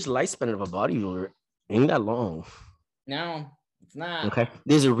average lifespan of a bodybuilder ain't that long. No. It's not. Okay.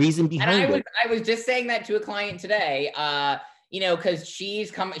 There's a reason behind it. I was just saying that to a client today, you know, because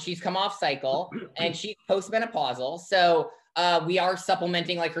she's come off cycle and she's postmenopausal. So we are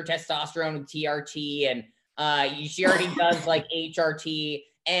supplementing like her testosterone with TRT, and she already does like HRT,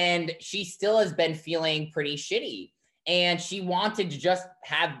 and she still has been feeling pretty shitty. And she wanted to just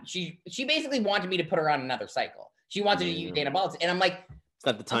have, she basically wanted me to put her on another cycle. She wanted to use anabolics. And I'm like, it's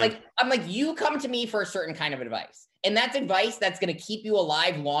not the time. I'm like, you come to me for a certain kind of advice. And that's advice that's going to keep you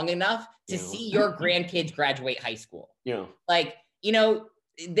alive long enough to see your grandkids graduate high school. Yeah. Like, you know,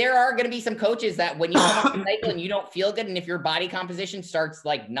 there are going to be some coaches that when you come off the cycle and you don't feel good, and if your body composition starts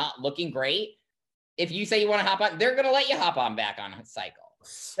like not looking great, if you say you want to hop on, they're going to let you hop on back on a cycle.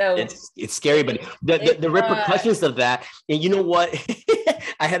 So it's scary, but the repercussions of that. And you know what?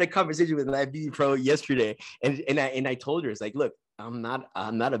 I had a conversation with my beauty pro yesterday, and I told her, it's like, look, I'm not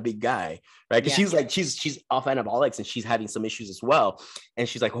a big guy, right? Because she's like, she's off anabolics and she's having some issues as well. And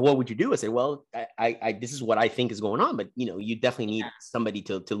she's like, well, what would you do? I said, well, I this is what I think is going on, but you know, you definitely need somebody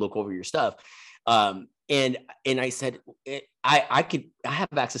to look over your stuff. And I said, I have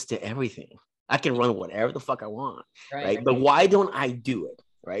access to everything. I can run whatever the fuck I want, right? But why don't I do it,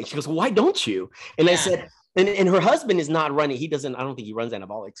 right? She goes, why don't you? And I said, and her husband is not running. I don't think he runs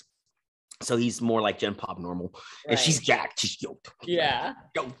anabolics. So he's more like Gen Pop normal. And she's jacked. She's yoked. Yeah.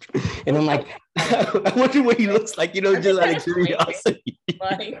 Yoked. And I'm like, I wonder what he looks like, you know, just out of curiosity.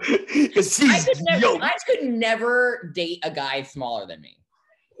 Because she's yoked. I could never date a guy smaller than me.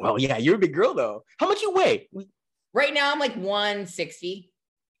 Well, yeah, you're a big girl, though. How much you weigh? Right now, I'm like 160.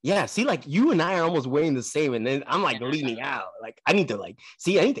 Yeah, see, like you and I are almost weighing the same, and then I'm like leaning out. Like I need to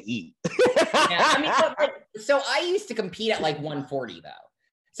eat. I mean, so I used to compete at like 140 though.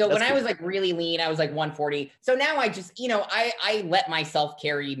 So when I was like really lean, I was like 140. So now I just, you know, I let myself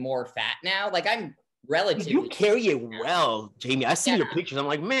carry more fat now. Like I'm relatively. You carry it well, Jamie. I see your pictures. I'm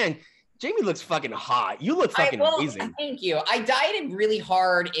like, man, Jamie looks fucking hot. You look fucking amazing. Thank you. I dieted really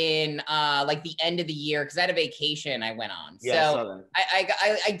hard in like the end of the year because I had a vacation I went on. Yeah, so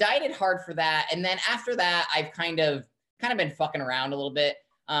I dieted hard for that. And then after that, I've kind of been fucking around a little bit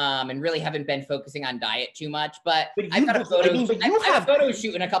and really haven't been focusing on diet too much. But I've got a photo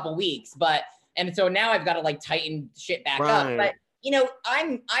shoot in a couple weeks. And so now I've got to like tighten shit back up. But you know,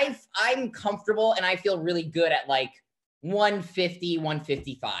 I'm comfortable and I feel really good at like 150,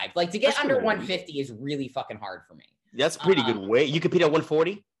 155. Like to get under 150 is really fucking hard for me. That's pretty good weight. You compete at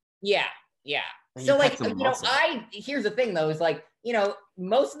 140? Yeah. So like, you know, here's the thing though, is like, you know,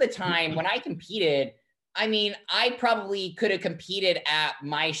 most of the time when I competed, I mean, I probably could have competed at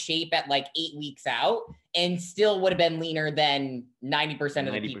my shape at like 8 weeks out and still would have been leaner than 90%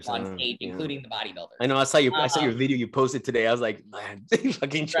 of the people on stage, including the bodybuilders. I know. I saw your video you posted today. I was like, man,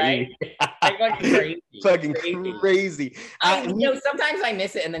 fucking crazy. Fucking crazy. You know, sometimes I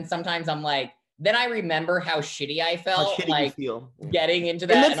miss it, and then sometimes I'm like, then I remember how shitty I felt. How shitty like you feel. Getting into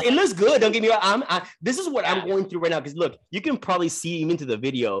that. It looks good. Don't get me wrong. This is what I'm going through right now. Because look, you can probably see even into the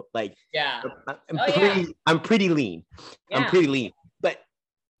video. Like, I'm pretty lean. Yeah. I'm pretty lean, but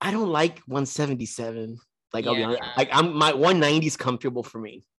I don't like 177. Like, I'll be honest. Like, my 190 is comfortable for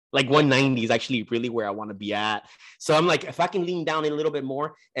me. Like 190 is actually really where I want to be at. So I'm like, if I can lean down a little bit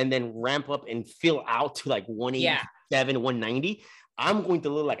more and then ramp up and fill out to like 187, 190, I'm going to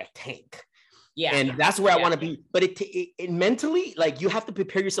look like a tank. Yeah. And that's where I want to be. But it mentally, like you have to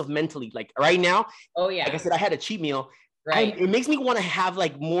prepare yourself mentally. Like right now, like I said, I had a cheat meal. Right. It makes me want to have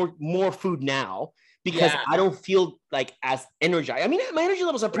like more food now because I don't feel like as energized. I mean, my energy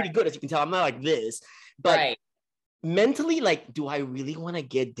levels are pretty good, as you can tell. I'm not like this, but mentally, like, do I really want to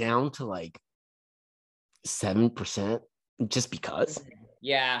get down to like 7% just because?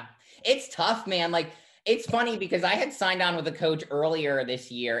 Yeah, it's tough, man. Like, it's funny because I had signed on with a coach earlier this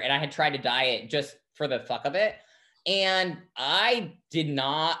year and I had tried to diet just for the fuck of it. And I did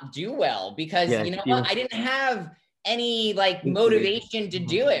not do well because you know what? I didn't have any like motivation to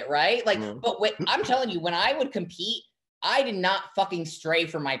do it, right? Like, but I'm telling you, when I would compete, I did not fucking stray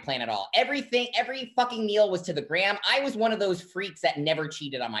from my plan at all. Every fucking meal was to the gram. I was one of those freaks that never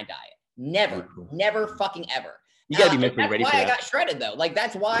cheated on my diet. Never fucking ever. You gotta be mentally ready for that. That's why I got shredded though. Like,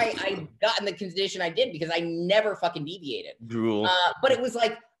 that's why I got in the condition I did, because I never fucking deviated. But it was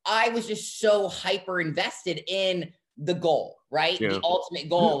like, I was just so hyper invested in the goal, right? The ultimate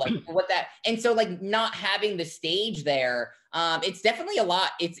goal, like what that, and so like not having the stage there, it's definitely a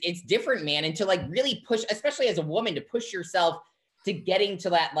lot. It's different, man. And to like really push, especially as a woman, to push yourself to getting to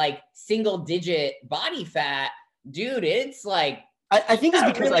that like single digit body fat, dude, it's like, I think it's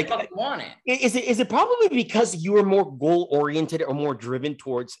because really like, want it. Is it probably because you are more goal oriented or more driven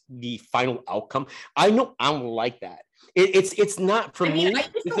towards the final outcome? I know I'm like that. It's not for me.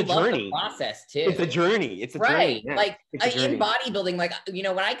 It's a journey. The process too. It's a journey. It's a journey. Yeah. Like in bodybuilding, like, you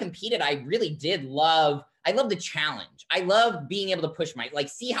know, when I competed, I really did love. I love the challenge. I love being able to push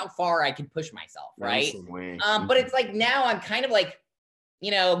see how far I could push myself. Right. But it's like now I'm kind of like, you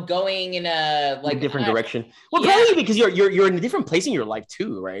know, going in a like different direction. Well, probably because you're in a different place in your life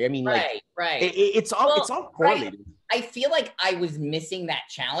too, right? I mean, like, it's all correlated. I feel like I was missing that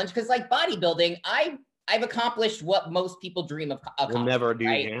challenge because, like, bodybuilding, I've accomplished what most people dream of accomplishing. We'll never do,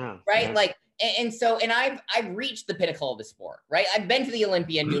 right? Like, and so I've reached the pinnacle of the sport, right? I've been to the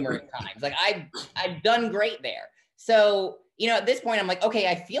Olympia numerous times. Like, I've done great there. So, you know, at this point, I'm like, okay,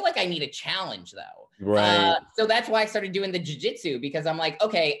 I feel like I need a challenge though. Right. So that's why I started doing the jiu-jitsu, because I'm like,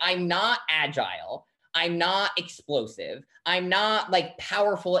 okay, I'm not agile. I'm not explosive. I'm not like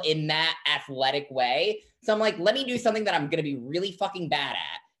powerful in that athletic way. So I'm like, let me do something that I'm going to be really fucking bad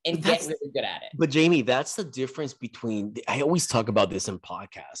at and get really good at it. But Jamie, that's the difference between, I always talk about this in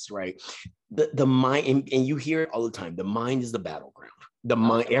podcasts, right? The mind, and you hear it all the time. The mind is the battleground. The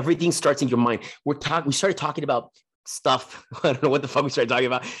mind, everything starts in your mind. We started talking about stuff. I don't know what the fuck we started talking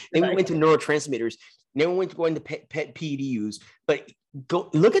about. Then we went to neurotransmitters. Then we went to going to pet PDUs. But go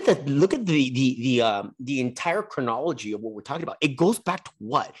look at the entire chronology of what we're talking about. It goes back to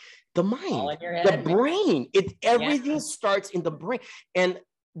what? The mind, the brain. Everything starts in the brain. And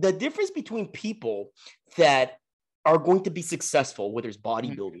the difference between people that are going to be successful, whether it's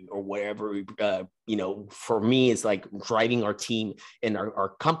bodybuilding or whatever, you know, for me, it's like driving our team and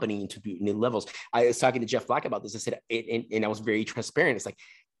our company into new levels. I was talking to Jeff Black about this. I said, and I was very transparent. It's like,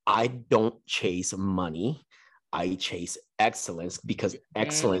 I don't chase money. I chase excellence, because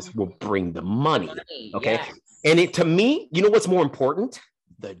excellence will bring the money. Okay. Yes. And to me, you know what's more important?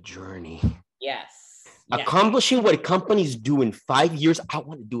 The journey. Yes. Accomplishing what companies do in 5 years, I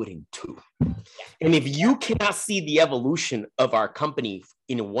want to do it in 2. And if you cannot see the evolution of our company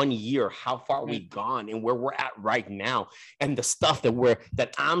in 1 year, how far we've gone and where we're at right now, and the stuff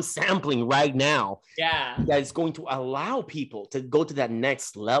that I'm sampling right now, that is going to allow people to go to that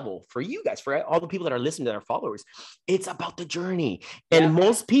next level for you guys, for all the people that are listening, that are followers, it's about the journey. And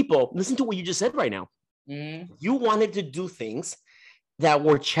most people, listen to what you just said right now. You wanted to do things that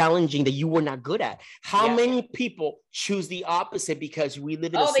were challenging, that you were not good at. How many people choose the opposite because we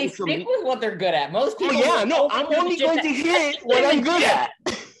live in a they stick with what they're good at. Most people. I'm only going to hit what I'm good at.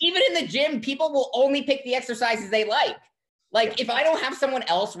 Even in the gym, people will only pick the exercises they like. Like, if I don't have someone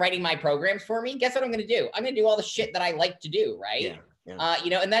else writing my programs for me, guess what I'm going to do? I'm going to do all the shit that I like to do, right? You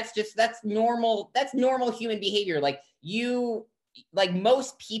know, and that's normal. That's normal human behavior. Like,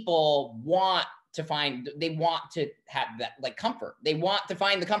 most people want to have that like comfort. They want to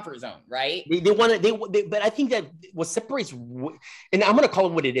find the comfort zone, right? They want to, but I think that what separates, and I'm going to call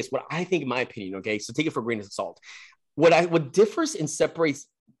it what it is, what I think, in my opinion, okay? So take it for a grain of salt. What differs and separates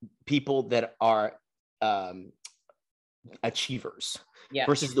people that are achievers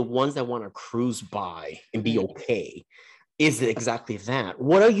versus the ones that want to cruise by and be okay is exactly that.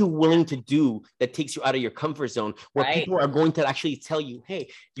 What are you willing to do that takes you out of your comfort zone, where people are going to actually tell you, hey,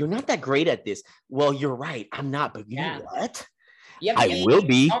 you're not that great at this. Well, you're right. I'm not, but you know what? I will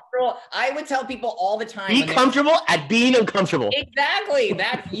be. I would tell people all the time, be comfortable at being uncomfortable. Exactly.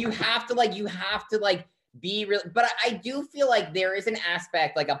 That you have to be real. But I do feel like there is an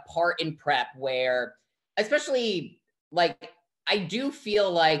aspect, like a part in prep where, especially like, I do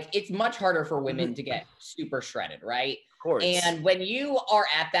feel like it's much harder for women to get super shredded, right? course. And when you are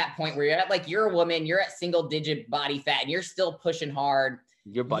at that point where you're at, like, you're a woman, you're at single digit body fat and you're still pushing hard.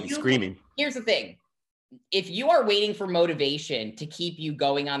 Your body's screaming. Here's the thing. If you are waiting for motivation to keep you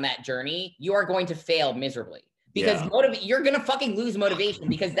going on that journey, you are going to fail miserably, because you're going to fucking lose motivation,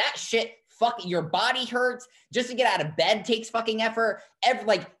 because that shit, your body hurts. Just to get out of bed takes fucking effort.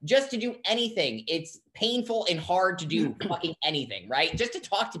 Like, just to do anything, it's painful and hard to do fucking anything, right? Just to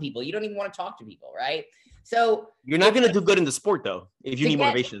talk to people. You don't even want to talk to people, right? So you're not going to do good in the sport though, if you need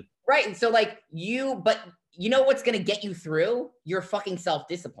motivation. Right. And so like but you know what's going to get you through? Your fucking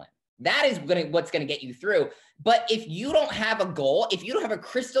self-discipline. That is what's going to get you through. But if you don't have a goal, if you don't have a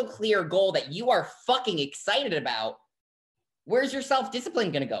crystal clear goal that you are fucking excited about, where's your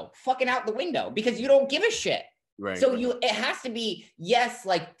self-discipline going to go? Fucking out the window, because you don't give a shit. Right. So it has to be, yes,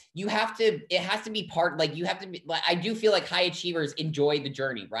 like it has to be part, like you have to be, like, I do feel like high achievers enjoy the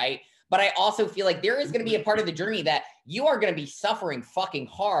journey, right? But I also feel like there is going to be a part of the journey that you are going to be suffering fucking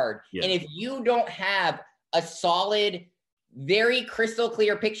hard. Yeah. And if you don't have a solid, very crystal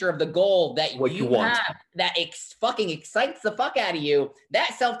clear picture of the goal that you want, that fucking excites the fuck out of you,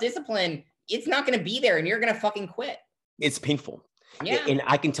 that self-discipline, it's not going to be there, and you're going to fucking quit. It's painful. Yeah. And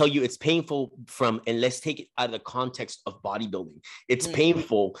I can tell you it's painful and let's take it out of the context of bodybuilding. It's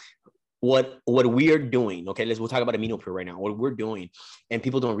painful what we are doing. Okay, we'll talk about amino pure right now. What we're doing, and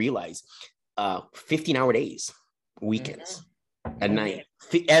people don't realize, 15-hour days, weekends, at night,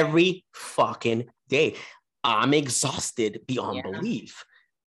 every fucking day. I'm exhausted beyond belief,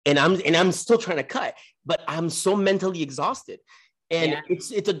 and I'm still trying to cut, but I'm so mentally exhausted, and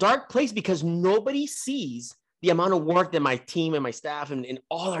it's a dark place because nobody sees the amount of work that my team and my staff and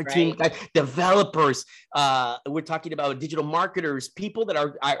all our team, developers, we're talking about digital marketers, people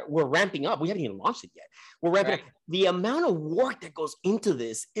that we're ramping up. We haven't even launched it yet. We're ramping up. The amount of work that goes into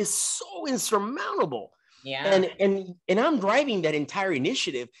this is so insurmountable. Yeah. And I'm driving that entire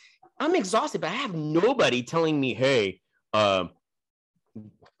initiative. I'm exhausted, but I have nobody telling me, hey,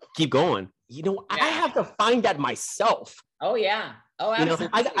 keep going. I have to find that myself. Oh, yeah. Oh, absolutely.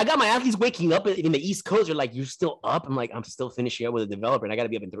 I got my athletes waking up in the East Coast. They're like, "You're still up?" I'm like, "I'm still finishing up with a developer, and I got to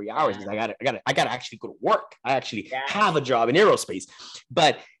be up in 3 hours because I got to actually go to work. I actually have a job in aerospace."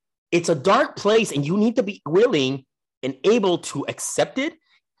 But it's a dark place, and you need to be willing and able to accept it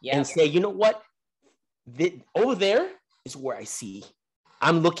and say, "You know what? Over there is where I see.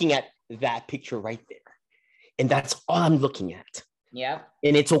 I'm looking at that picture right there, and that's all I'm looking at." Yeah.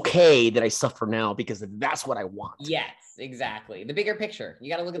 And it's okay that I suffer now because that's what I want. Yes, exactly. The bigger picture.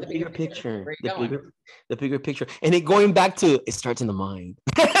 You got to look at the bigger picture. The bigger picture. And it going back to, it starts in the mind.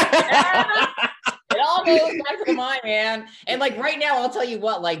 It all goes back to the mind, man. And like right now, I'll tell you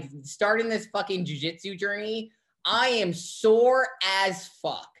what, like starting this fucking jujitsu journey, I am sore as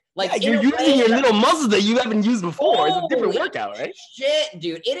fuck. Like you're using your little muscles that you haven't used before. It's a different workout, right? Shit,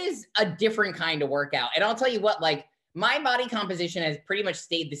 dude. It is a different kind of workout. And I'll tell you what, like, my body composition has pretty much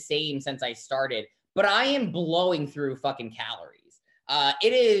stayed the same since I started, but I am blowing through fucking calories.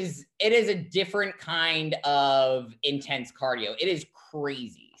 It is a different kind of intense cardio. It is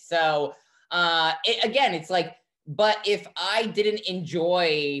crazy. So it's like, but if I didn't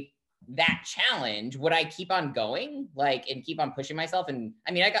enjoy that challenge, would I keep on going, like, and keep on pushing myself? And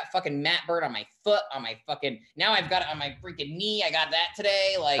I mean, I got fucking mat burn on my foot, on my fucking, now I've got it on my freaking knee. I got that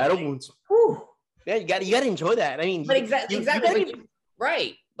today. Like, battle wounds. Whew. Yeah, you gotta enjoy that. I mean, but exactly,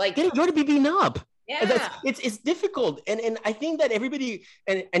 right? Like, you enjoy to be beaten up. Yeah, it's difficult, and I think that everybody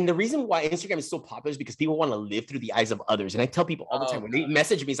and the reason why Instagram is so popular is because people want to live through the eyes of others. And I tell people all the time when they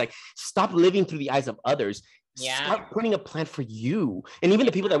message me, it's like, stop living through the eyes of others. Yeah. Start putting a plan for you. And even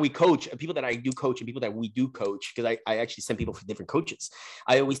the people that we coach, people that I do coach, and people that we do coach, because I actually send people for different coaches.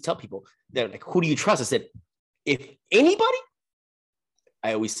 I always tell people that, like, who do you trust? I said, if anybody.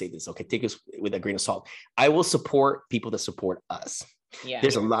 I always say this, okay, take this with a grain of salt. I will support people that support us. Yeah.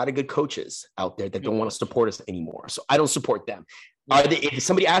 There's a lot of good coaches out there that don't want to support us anymore. So I don't support them. Yeah. If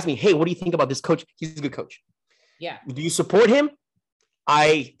somebody asks me, hey, what do you think about this coach? He's a good coach. Yeah. Do you support him?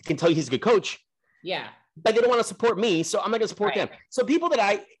 I can tell you he's a good coach. Yeah. But they don't want to support me, so I'm not going to support them. So people that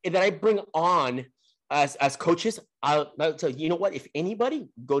I bring on as coaches, I'll tell you, you know what? If anybody,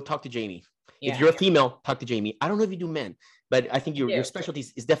 go talk to Jamie. Yeah. If you're a female, talk to Jamie. I don't know if you do men, but I think your specialty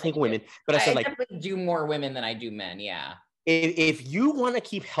is definitely women. But I definitely do more women than I do men. Yeah. If you want to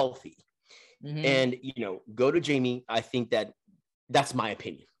keep healthy, and go to Jamie, I think that's my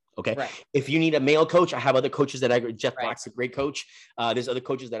opinion. Okay. Right. If you need a male coach, I have other coaches that Jeff Black's a great coach. There's other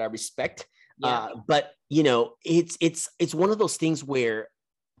coaches that I respect. Yeah. But it's one of those things where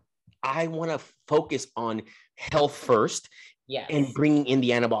I want to focus on health first. Yes. And bringing in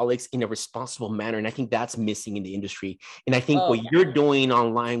the anabolics in a responsible manner. And I think that's missing in the industry. And I think what you're doing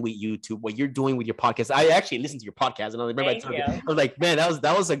online with YouTube, what you're doing with your podcast, I actually listened to your podcast and I remember I was like, man,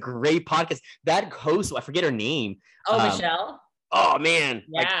 that was a great podcast. That host, I forget her name. Michelle. Oh man.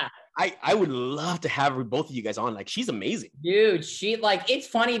 Yeah. Like, I would love to have both of you guys on. Like, she's amazing. Dude, she like, it's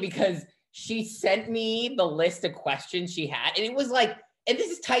funny because she sent me the list of questions she had. And it was like, and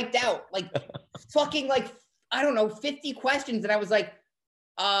this is typed out, like fucking like, I don't know, 50 questions. And I was like,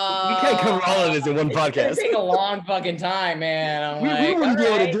 you can't cover all of this in one podcast. It's gonna take a long fucking time, man. We wouldn't be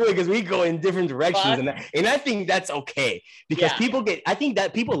able to do it because we go in different directions. And I think that's okay because I think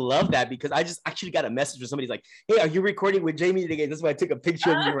that people love that because I just actually got a message from somebody's like, hey, are you recording with Jamie today? That's why I took a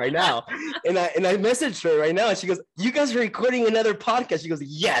picture of you right now. And I messaged her right now and she goes, you guys are recording another podcast? She goes,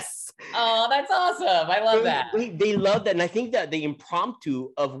 yes. Oh, that's awesome. I love that. They love that. And I think that the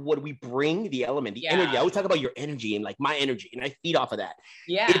impromptu of what we bring, the element, the energy. I always talk about your energy and like my energy, and I feed off of that.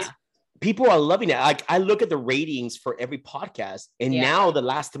 Yeah. People are loving it. Like I look at the ratings for every podcast, and now the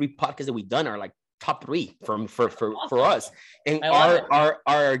last 3 podcasts that we've done are like top 3 for us. And our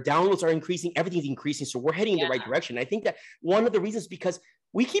downloads are increasing, everything's increasing. So we're heading in the right direction. I think that one of the reasons because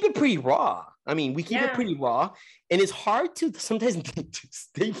we keep it pretty raw. I mean, we keep it pretty raw, and it's hard to sometimes to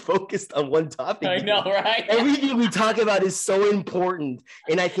stay focused on one topic. I know, right? Everything we talk about is so important,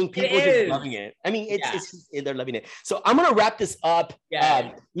 and I think people are just loving it. I mean, they're loving it. So I'm gonna wrap this up.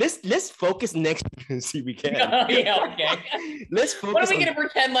 Yeah. Let's focus next week and see if we can. Okay. Let's focus. What are we gonna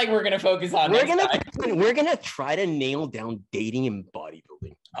pretend like we're gonna focus on? We're gonna try to nail down dating and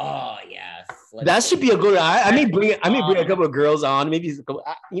bodybuilding. Oh yes, that should be a good. I may bring a couple of girls on. Maybe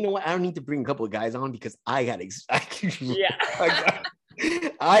you know what? I don't need to bring a couple of guys on because I got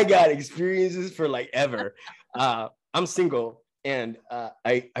experiences for like ever. I'm single and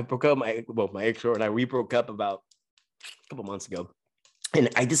I broke up my ex-girlfriend and we broke up about a couple months ago, and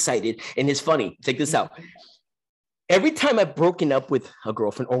I decided. And it's funny. Check this out. Every time I've broken up with a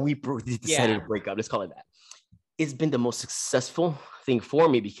girlfriend or we decided to break up, let's call it that, it's been the most successful thing for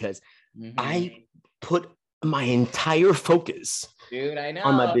me because I put my entire focus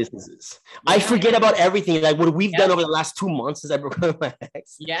on my businesses. I forget about everything. Like what we've done over the last 2 months since I broke up with my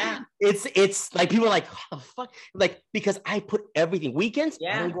ex. Yeah. It's like people are like, oh, fuck. Like, because I put everything. Weekends,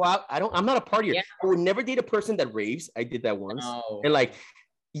 I don't go out. I'm not a partier. Yeah. I would never date a person that raves. I did that once. No. And like,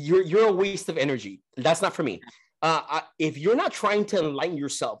 you're a waste of energy. That's not for me. If you're not trying to enlighten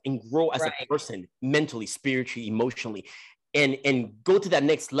yourself and grow as a person, mentally, spiritually, emotionally, and go to that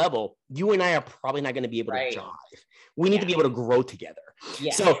next level, you and I are probably not going to be able to jive. We need to be able to grow together.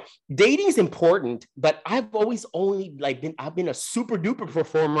 Yeah. So dating is important, but I've always only I've been a super duper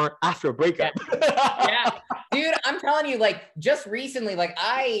performer after a breakup. Yeah. Dude, I'm telling you, like just recently, like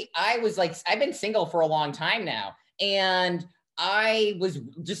I was like, I've been single for a long time now. And I was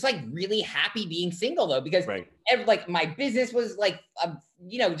just like really happy being single though, because like my business was like,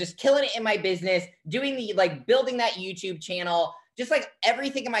 just killing it in my business, doing building that YouTube channel, just like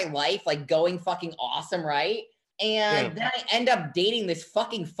everything in my life, like going fucking awesome. Right. And then I end up dating this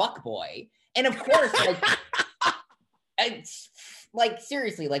fucking fuck boy. And of course,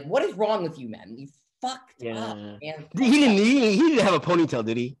 seriously, like what is wrong with you, man? You fucked up, man. He didn't have a ponytail,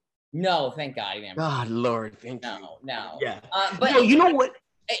 did he? No, thank God. God, Lord, thank you. No. Yeah. But you know what?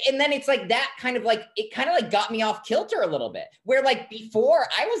 And then it's like that kind of like, it kind of like got me off kilter a little bit, where like before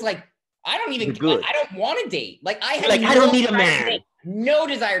I was like, I don't want to date. Like I had I don't need a man. No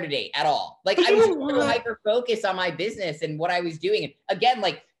desire to date at all. Like I was so hyper focused on my business and what I was doing. And again,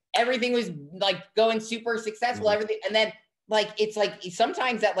 like everything was like going super successful, everything. And then like, it's like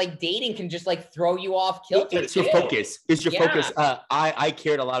sometimes that like dating can just like throw you off kilter. It's your focus. It's your focus. I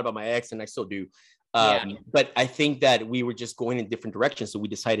cared a lot about my ex and I still do. But I think that we were just going in different directions. So we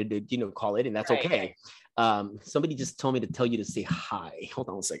decided to, call it, and that's okay. Somebody just told me to tell you to say hi. Hold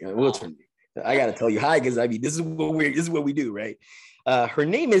on a second. I got to tell you hi. Cause I mean, this is what we do. Right. Her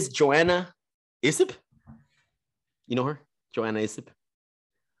name is Joanna Isip. You know her? Joanna Isip.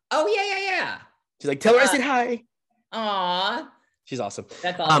 Oh yeah. She's like, tell her I said hi. Aw. She's awesome.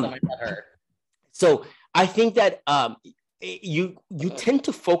 That's awesome. I love her. So I think that you tend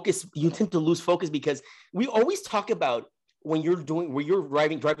to lose focus because we always talk about when you're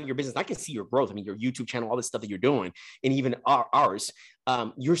driving your business. I can see your growth. I mean, your YouTube channel, all this stuff that you're doing, and even ours.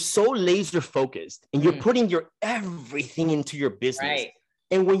 You're so laser focused and you're putting your everything into your business. Right.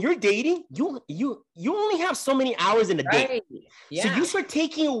 And when you're dating, you only have so many hours in a day. Yeah. So you start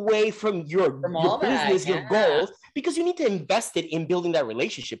taking away from your business, your goals, because you need to invest it in building that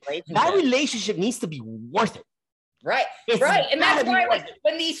relationship. That relationship needs to be worth it. Right. And that's why, like,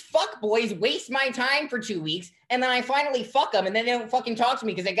 when these fuck boys waste my time for 2 weeks and then I finally fuck them and then they don't fucking talk to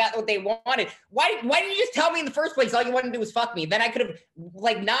me because they got what they wanted. Why didn't you just tell me in the first place all you wanted to do was fuck me? Then I could have,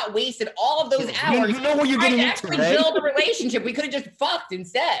 like, not wasted all of those hours. You know what you're getting into, right? Build a relationship. We could have just fucked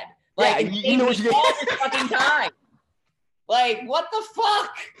instead. Like, you know what you're all this fucking time. Like, what the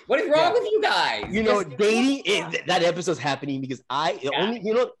fuck? What is wrong with you guys? You know, dating, that episode's happening because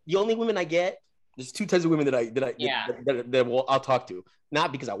the only women I get, there's 2 types of women that I'll talk to,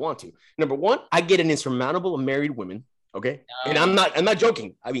 not because I want to. Number one, I get an insurmountable of married women, okay? And I'm not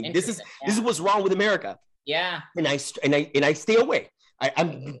joking. I mean, this is what's wrong with America. Yeah. And I stay away.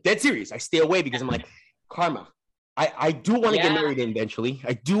 I'm dead serious. I stay away because I'm like, karma. I do want to get married eventually.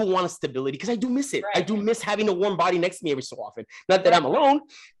 I do want a stability because I do miss it. Right. I do miss having a warm body next to me every so often. Not that I'm alone.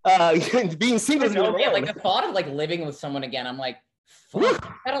 Being single is like the thought of like living with someone again. I'm like, fuck,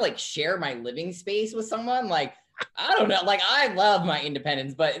 I gotta like share my living space with someone. Like, I don't know. Like, I love my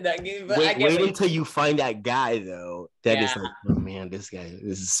independence, but wait until you find that guy though. That is like, oh man, this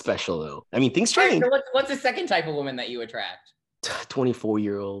is special though. I mean, things change. So what's the second type of woman that you attract?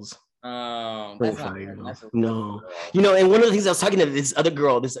 24-year-olds. Oh, that's not no. You know, and one of the things I was talking to this other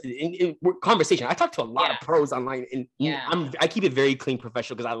girl, in conversation, I talk to a lot of pros online, and I keep it very clean,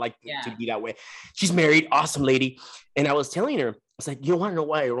 professional, because I like to be that way. She's married, awesome lady, and I was telling her, I was like, you want to know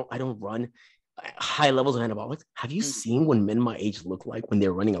why I don't run high levels of anabolics? Have you seen what men my age look like when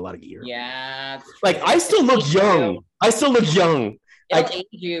they're running a lot of gear? Yeah, like I still look young. It'll age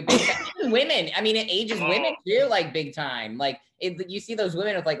you. Even women, I mean, it ages women too, like big time. Like you see those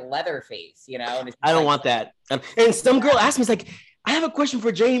women with like leather face, you know. And I don't want that. And some girl asked me, "It's like, I have a question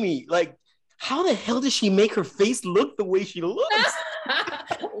for Jamie. Like, how the hell does she make her face look the way she looks?"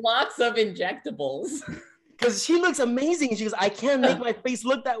 Lots of injectables. Because she looks amazing. She goes, "I can't make my face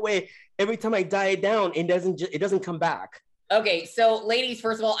look that way. Every time I diet down, it doesn't come back." Okay, so ladies,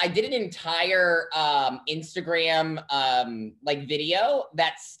 first of all, I did an entire Instagram like video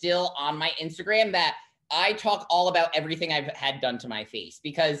that's still on my Instagram that I talk all about everything I've had done to my face,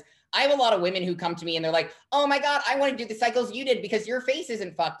 because I have a lot of women who come to me and they're like, oh my God, I want to do the cycles you did because your face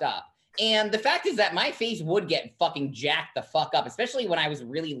isn't fucked up. And the fact is that my face would get fucking jacked the fuck up, especially when I was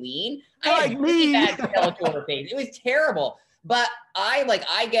really lean. I had really bad skeletal face. It was terrible. But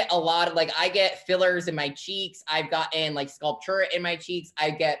I get a lot of I get fillers in my cheeks. I've gotten like Sculptura in my cheeks. I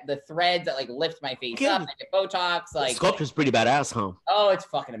get the threads that like lift my face up. I get Botox. Like Sculptura's pretty badass, huh? Oh, it's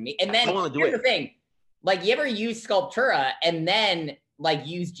fucking amazing. And then here's the thing. Like, you ever use Sculptura and then like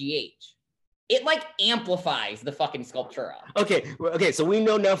use GH? It like amplifies the fucking Sculptura. Okay. So we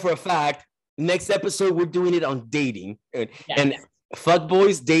know now for a fact, next episode, we're doing it on dating and fuck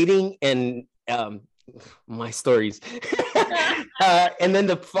boys, dating, and my stories. And then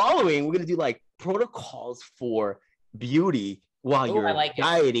the following, we're going to do like protocols for beauty while you're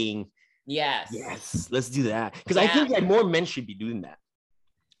dieting. Yes. Let's do that. Because I think that more men should be doing that.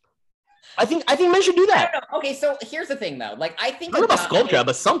 I think men should do that. I don't know. Okay, so here's the thing though. Like, I think not about Sculpture,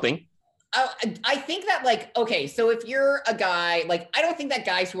 but something. I think that like, okay, so if you're a guy, like, I don't think that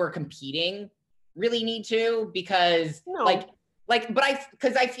guys who are competing really need to, because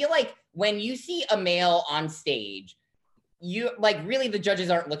because I feel like when you see a male on stage, you like really the judges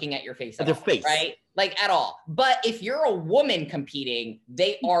aren't looking at your face at their all, face, right? Like, at all. But if you're a woman competing,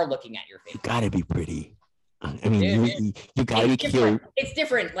 they are looking at your face. You gotta be pretty. I mean, you gotta be cute. It's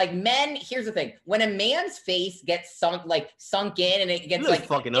different. Like, men, here's the thing: when a man's face gets sunk in, and it gets like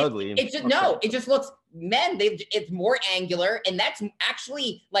fucking ugly. It just looks it's more angular, and that's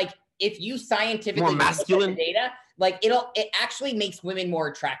actually like, if you scientifically more masculine look at the data, like it actually makes women more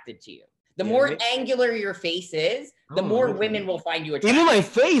attracted to you. The more angular your face is, the more women will find you attractive. Even my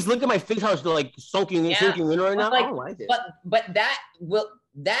face, look at my face, how it's like sunken in right now. Like, I don't like it. But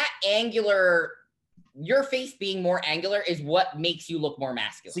that angular, your face being more angular is what makes you look more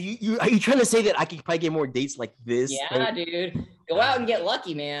masculine. So you are you trying to say that I could probably get more dates like this? Yeah, dude. Go out and get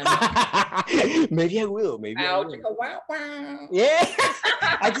lucky, man. Maybe I will. Wow. Yeah.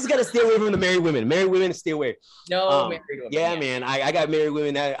 I just gotta stay away from the married women. Married women, stay away. No married women. Yeah, man. I got married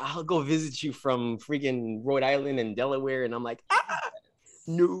women. I'll go visit you from freaking Rhode Island and Delaware, and I'm like,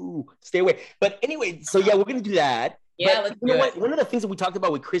 no, stay away. But anyway, so yeah, we're gonna do that. Yeah, let's do it. One of the things that we talked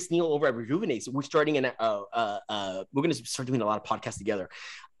about with Chris Neal over at Rejuvenate, so we're starting we're going to start doing a lot of podcasts together.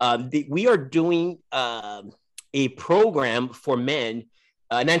 We are doing a program for men,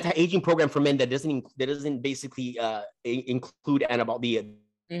 an anti-aging program for men that doesn't basically include the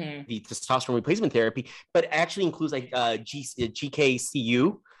testosterone replacement therapy, but actually includes like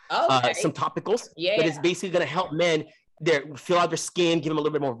GKCU, some topicals. But it's basically going to help men fill out their skin, give them a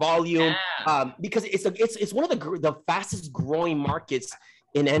little bit more volume, because it's one of the fastest growing markets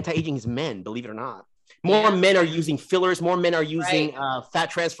in anti-aging is men, believe it or not. More men are using fillers, more men are using fat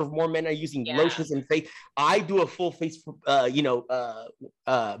transfer, more men are using lotions and face. I do a full face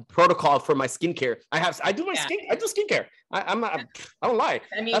protocol for my skincare. I do skincare. I don't lie.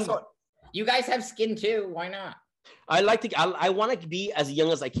 I mean, you guys have skin too. Why not? I want to be as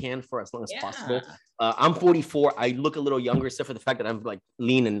young as I can for as long as possible. I'm 44. I look a little younger, except for the fact that I'm like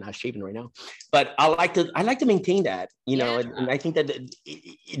lean and not shaving right now. But I like to maintain that, you know. And I think that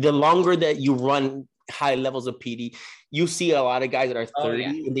the longer that you run high levels of PD, you see a lot of guys that are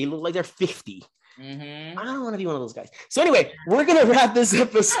 30 and they look like they're 50. I don't want to be one of those guys. So anyway, we're gonna wrap this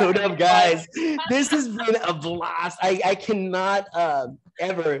episode up, guys. This has been a blast. I cannot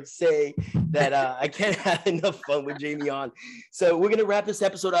ever say that I can't have enough fun with Jamie on. So we're gonna wrap this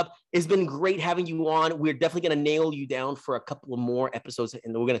episode up. It's been great having you on. We're definitely gonna nail you down for a couple of more episodes,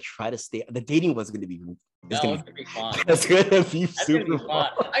 and we're gonna try to stay. The dating was gonna be. It's gonna be fun. That's gonna be super fun.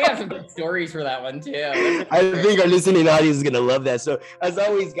 I got some good stories for that one too. I think our listening audience is gonna love that. So as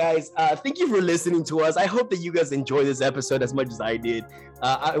always, guys, thank you for listening to us. I hope that you guys enjoyed this episode as much as I did.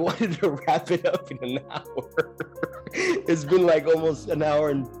 I wanted to wrap it up in an hour. It's been like almost an hour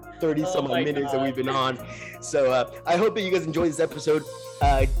and 30 some odd minutes that we've been on. So I hope that you guys enjoyed this episode.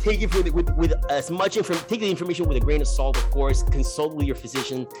 Take it with as much information. Take the information with a grain of salt, of course. Consult with your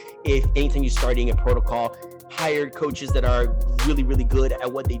physician if anytime you're starting a protocol. Hire coaches that are really, really good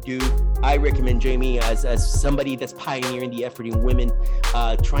at what they do. I recommend Jamie as somebody that's pioneering the effort in women,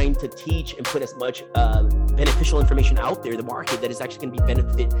 trying to teach and put as much beneficial information out there in the market that is actually going to be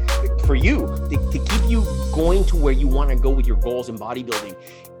benefit for you to keep you going to where you want to go with your goals in bodybuilding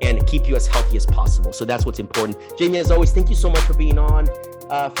and keep you as healthy as possible. So that's what's important. Jamie, as always, thank you so much for being on.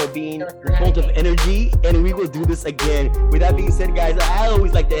 For being full of energy, and we will do this again. With that being said, guys, I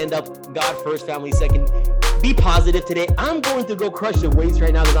always like to end up God first, family second. Be positive today. I'm going to go crush the weights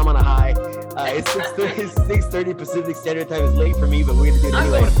right now because I'm on a high. It's 6:30 Pacific Standard Time. It's late for me, but we're gonna do it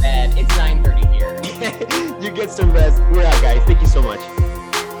anyway. I'm going to bed. It's 9:30 here. You get some rest. We're out, guys. Thank you so much.